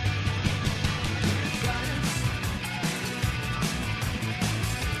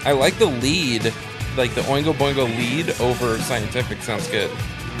 I like the lead, like the Oingo Boingo lead over Scientific sounds good.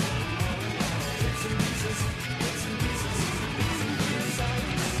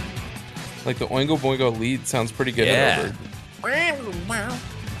 Like the Oingo Boingo lead sounds pretty good. Yeah. Over. Yeah.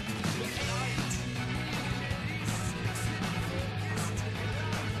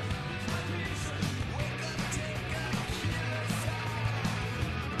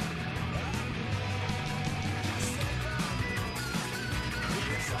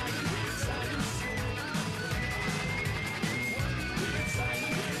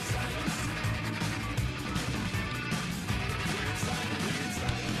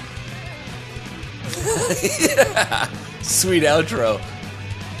 Sweet outro.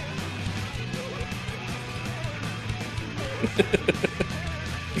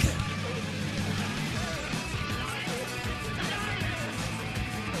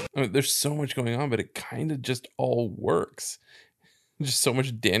 I mean, there's so much going on, but it kind of just all works. Just so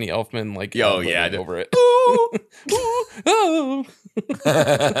much Danny Elfman like yeah, over it. Ooh, ooh, oh.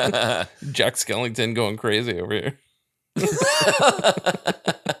 Jack Skellington going crazy over here.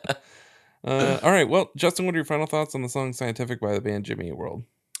 All right, well, Justin, what are your final thoughts on the song "Scientific" by the band Jimmy Eat World?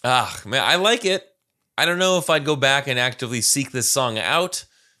 Man, I like it. I don't know if I'd go back and actively seek this song out.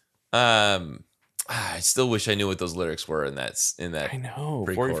 I still wish I knew what those lyrics were in that. I know.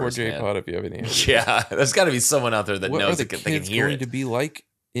 pre-chorus, 44J man. Pod, if you have any idea. Yeah, there's got to be someone out there that What knows are the they can kids hear going it. to be like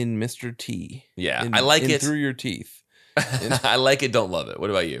in Mr. T? Yeah, I like it. Through your teeth. I like it, don't love it. What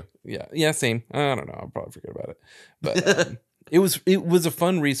about you? Yeah, same. I don't know. I'll probably forget about it. But it was a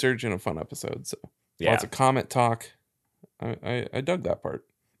fun research and a fun episode. So lots of comment talk. I dug that part.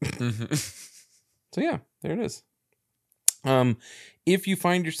 So yeah, there it is. If you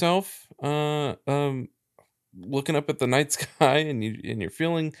find yourself looking up at the night sky and you're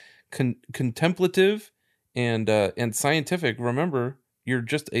feeling contemplative and scientific, remember you're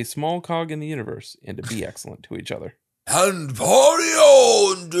just a small cog in the universe, and to be excellent to each other. And party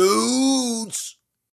on, dudes!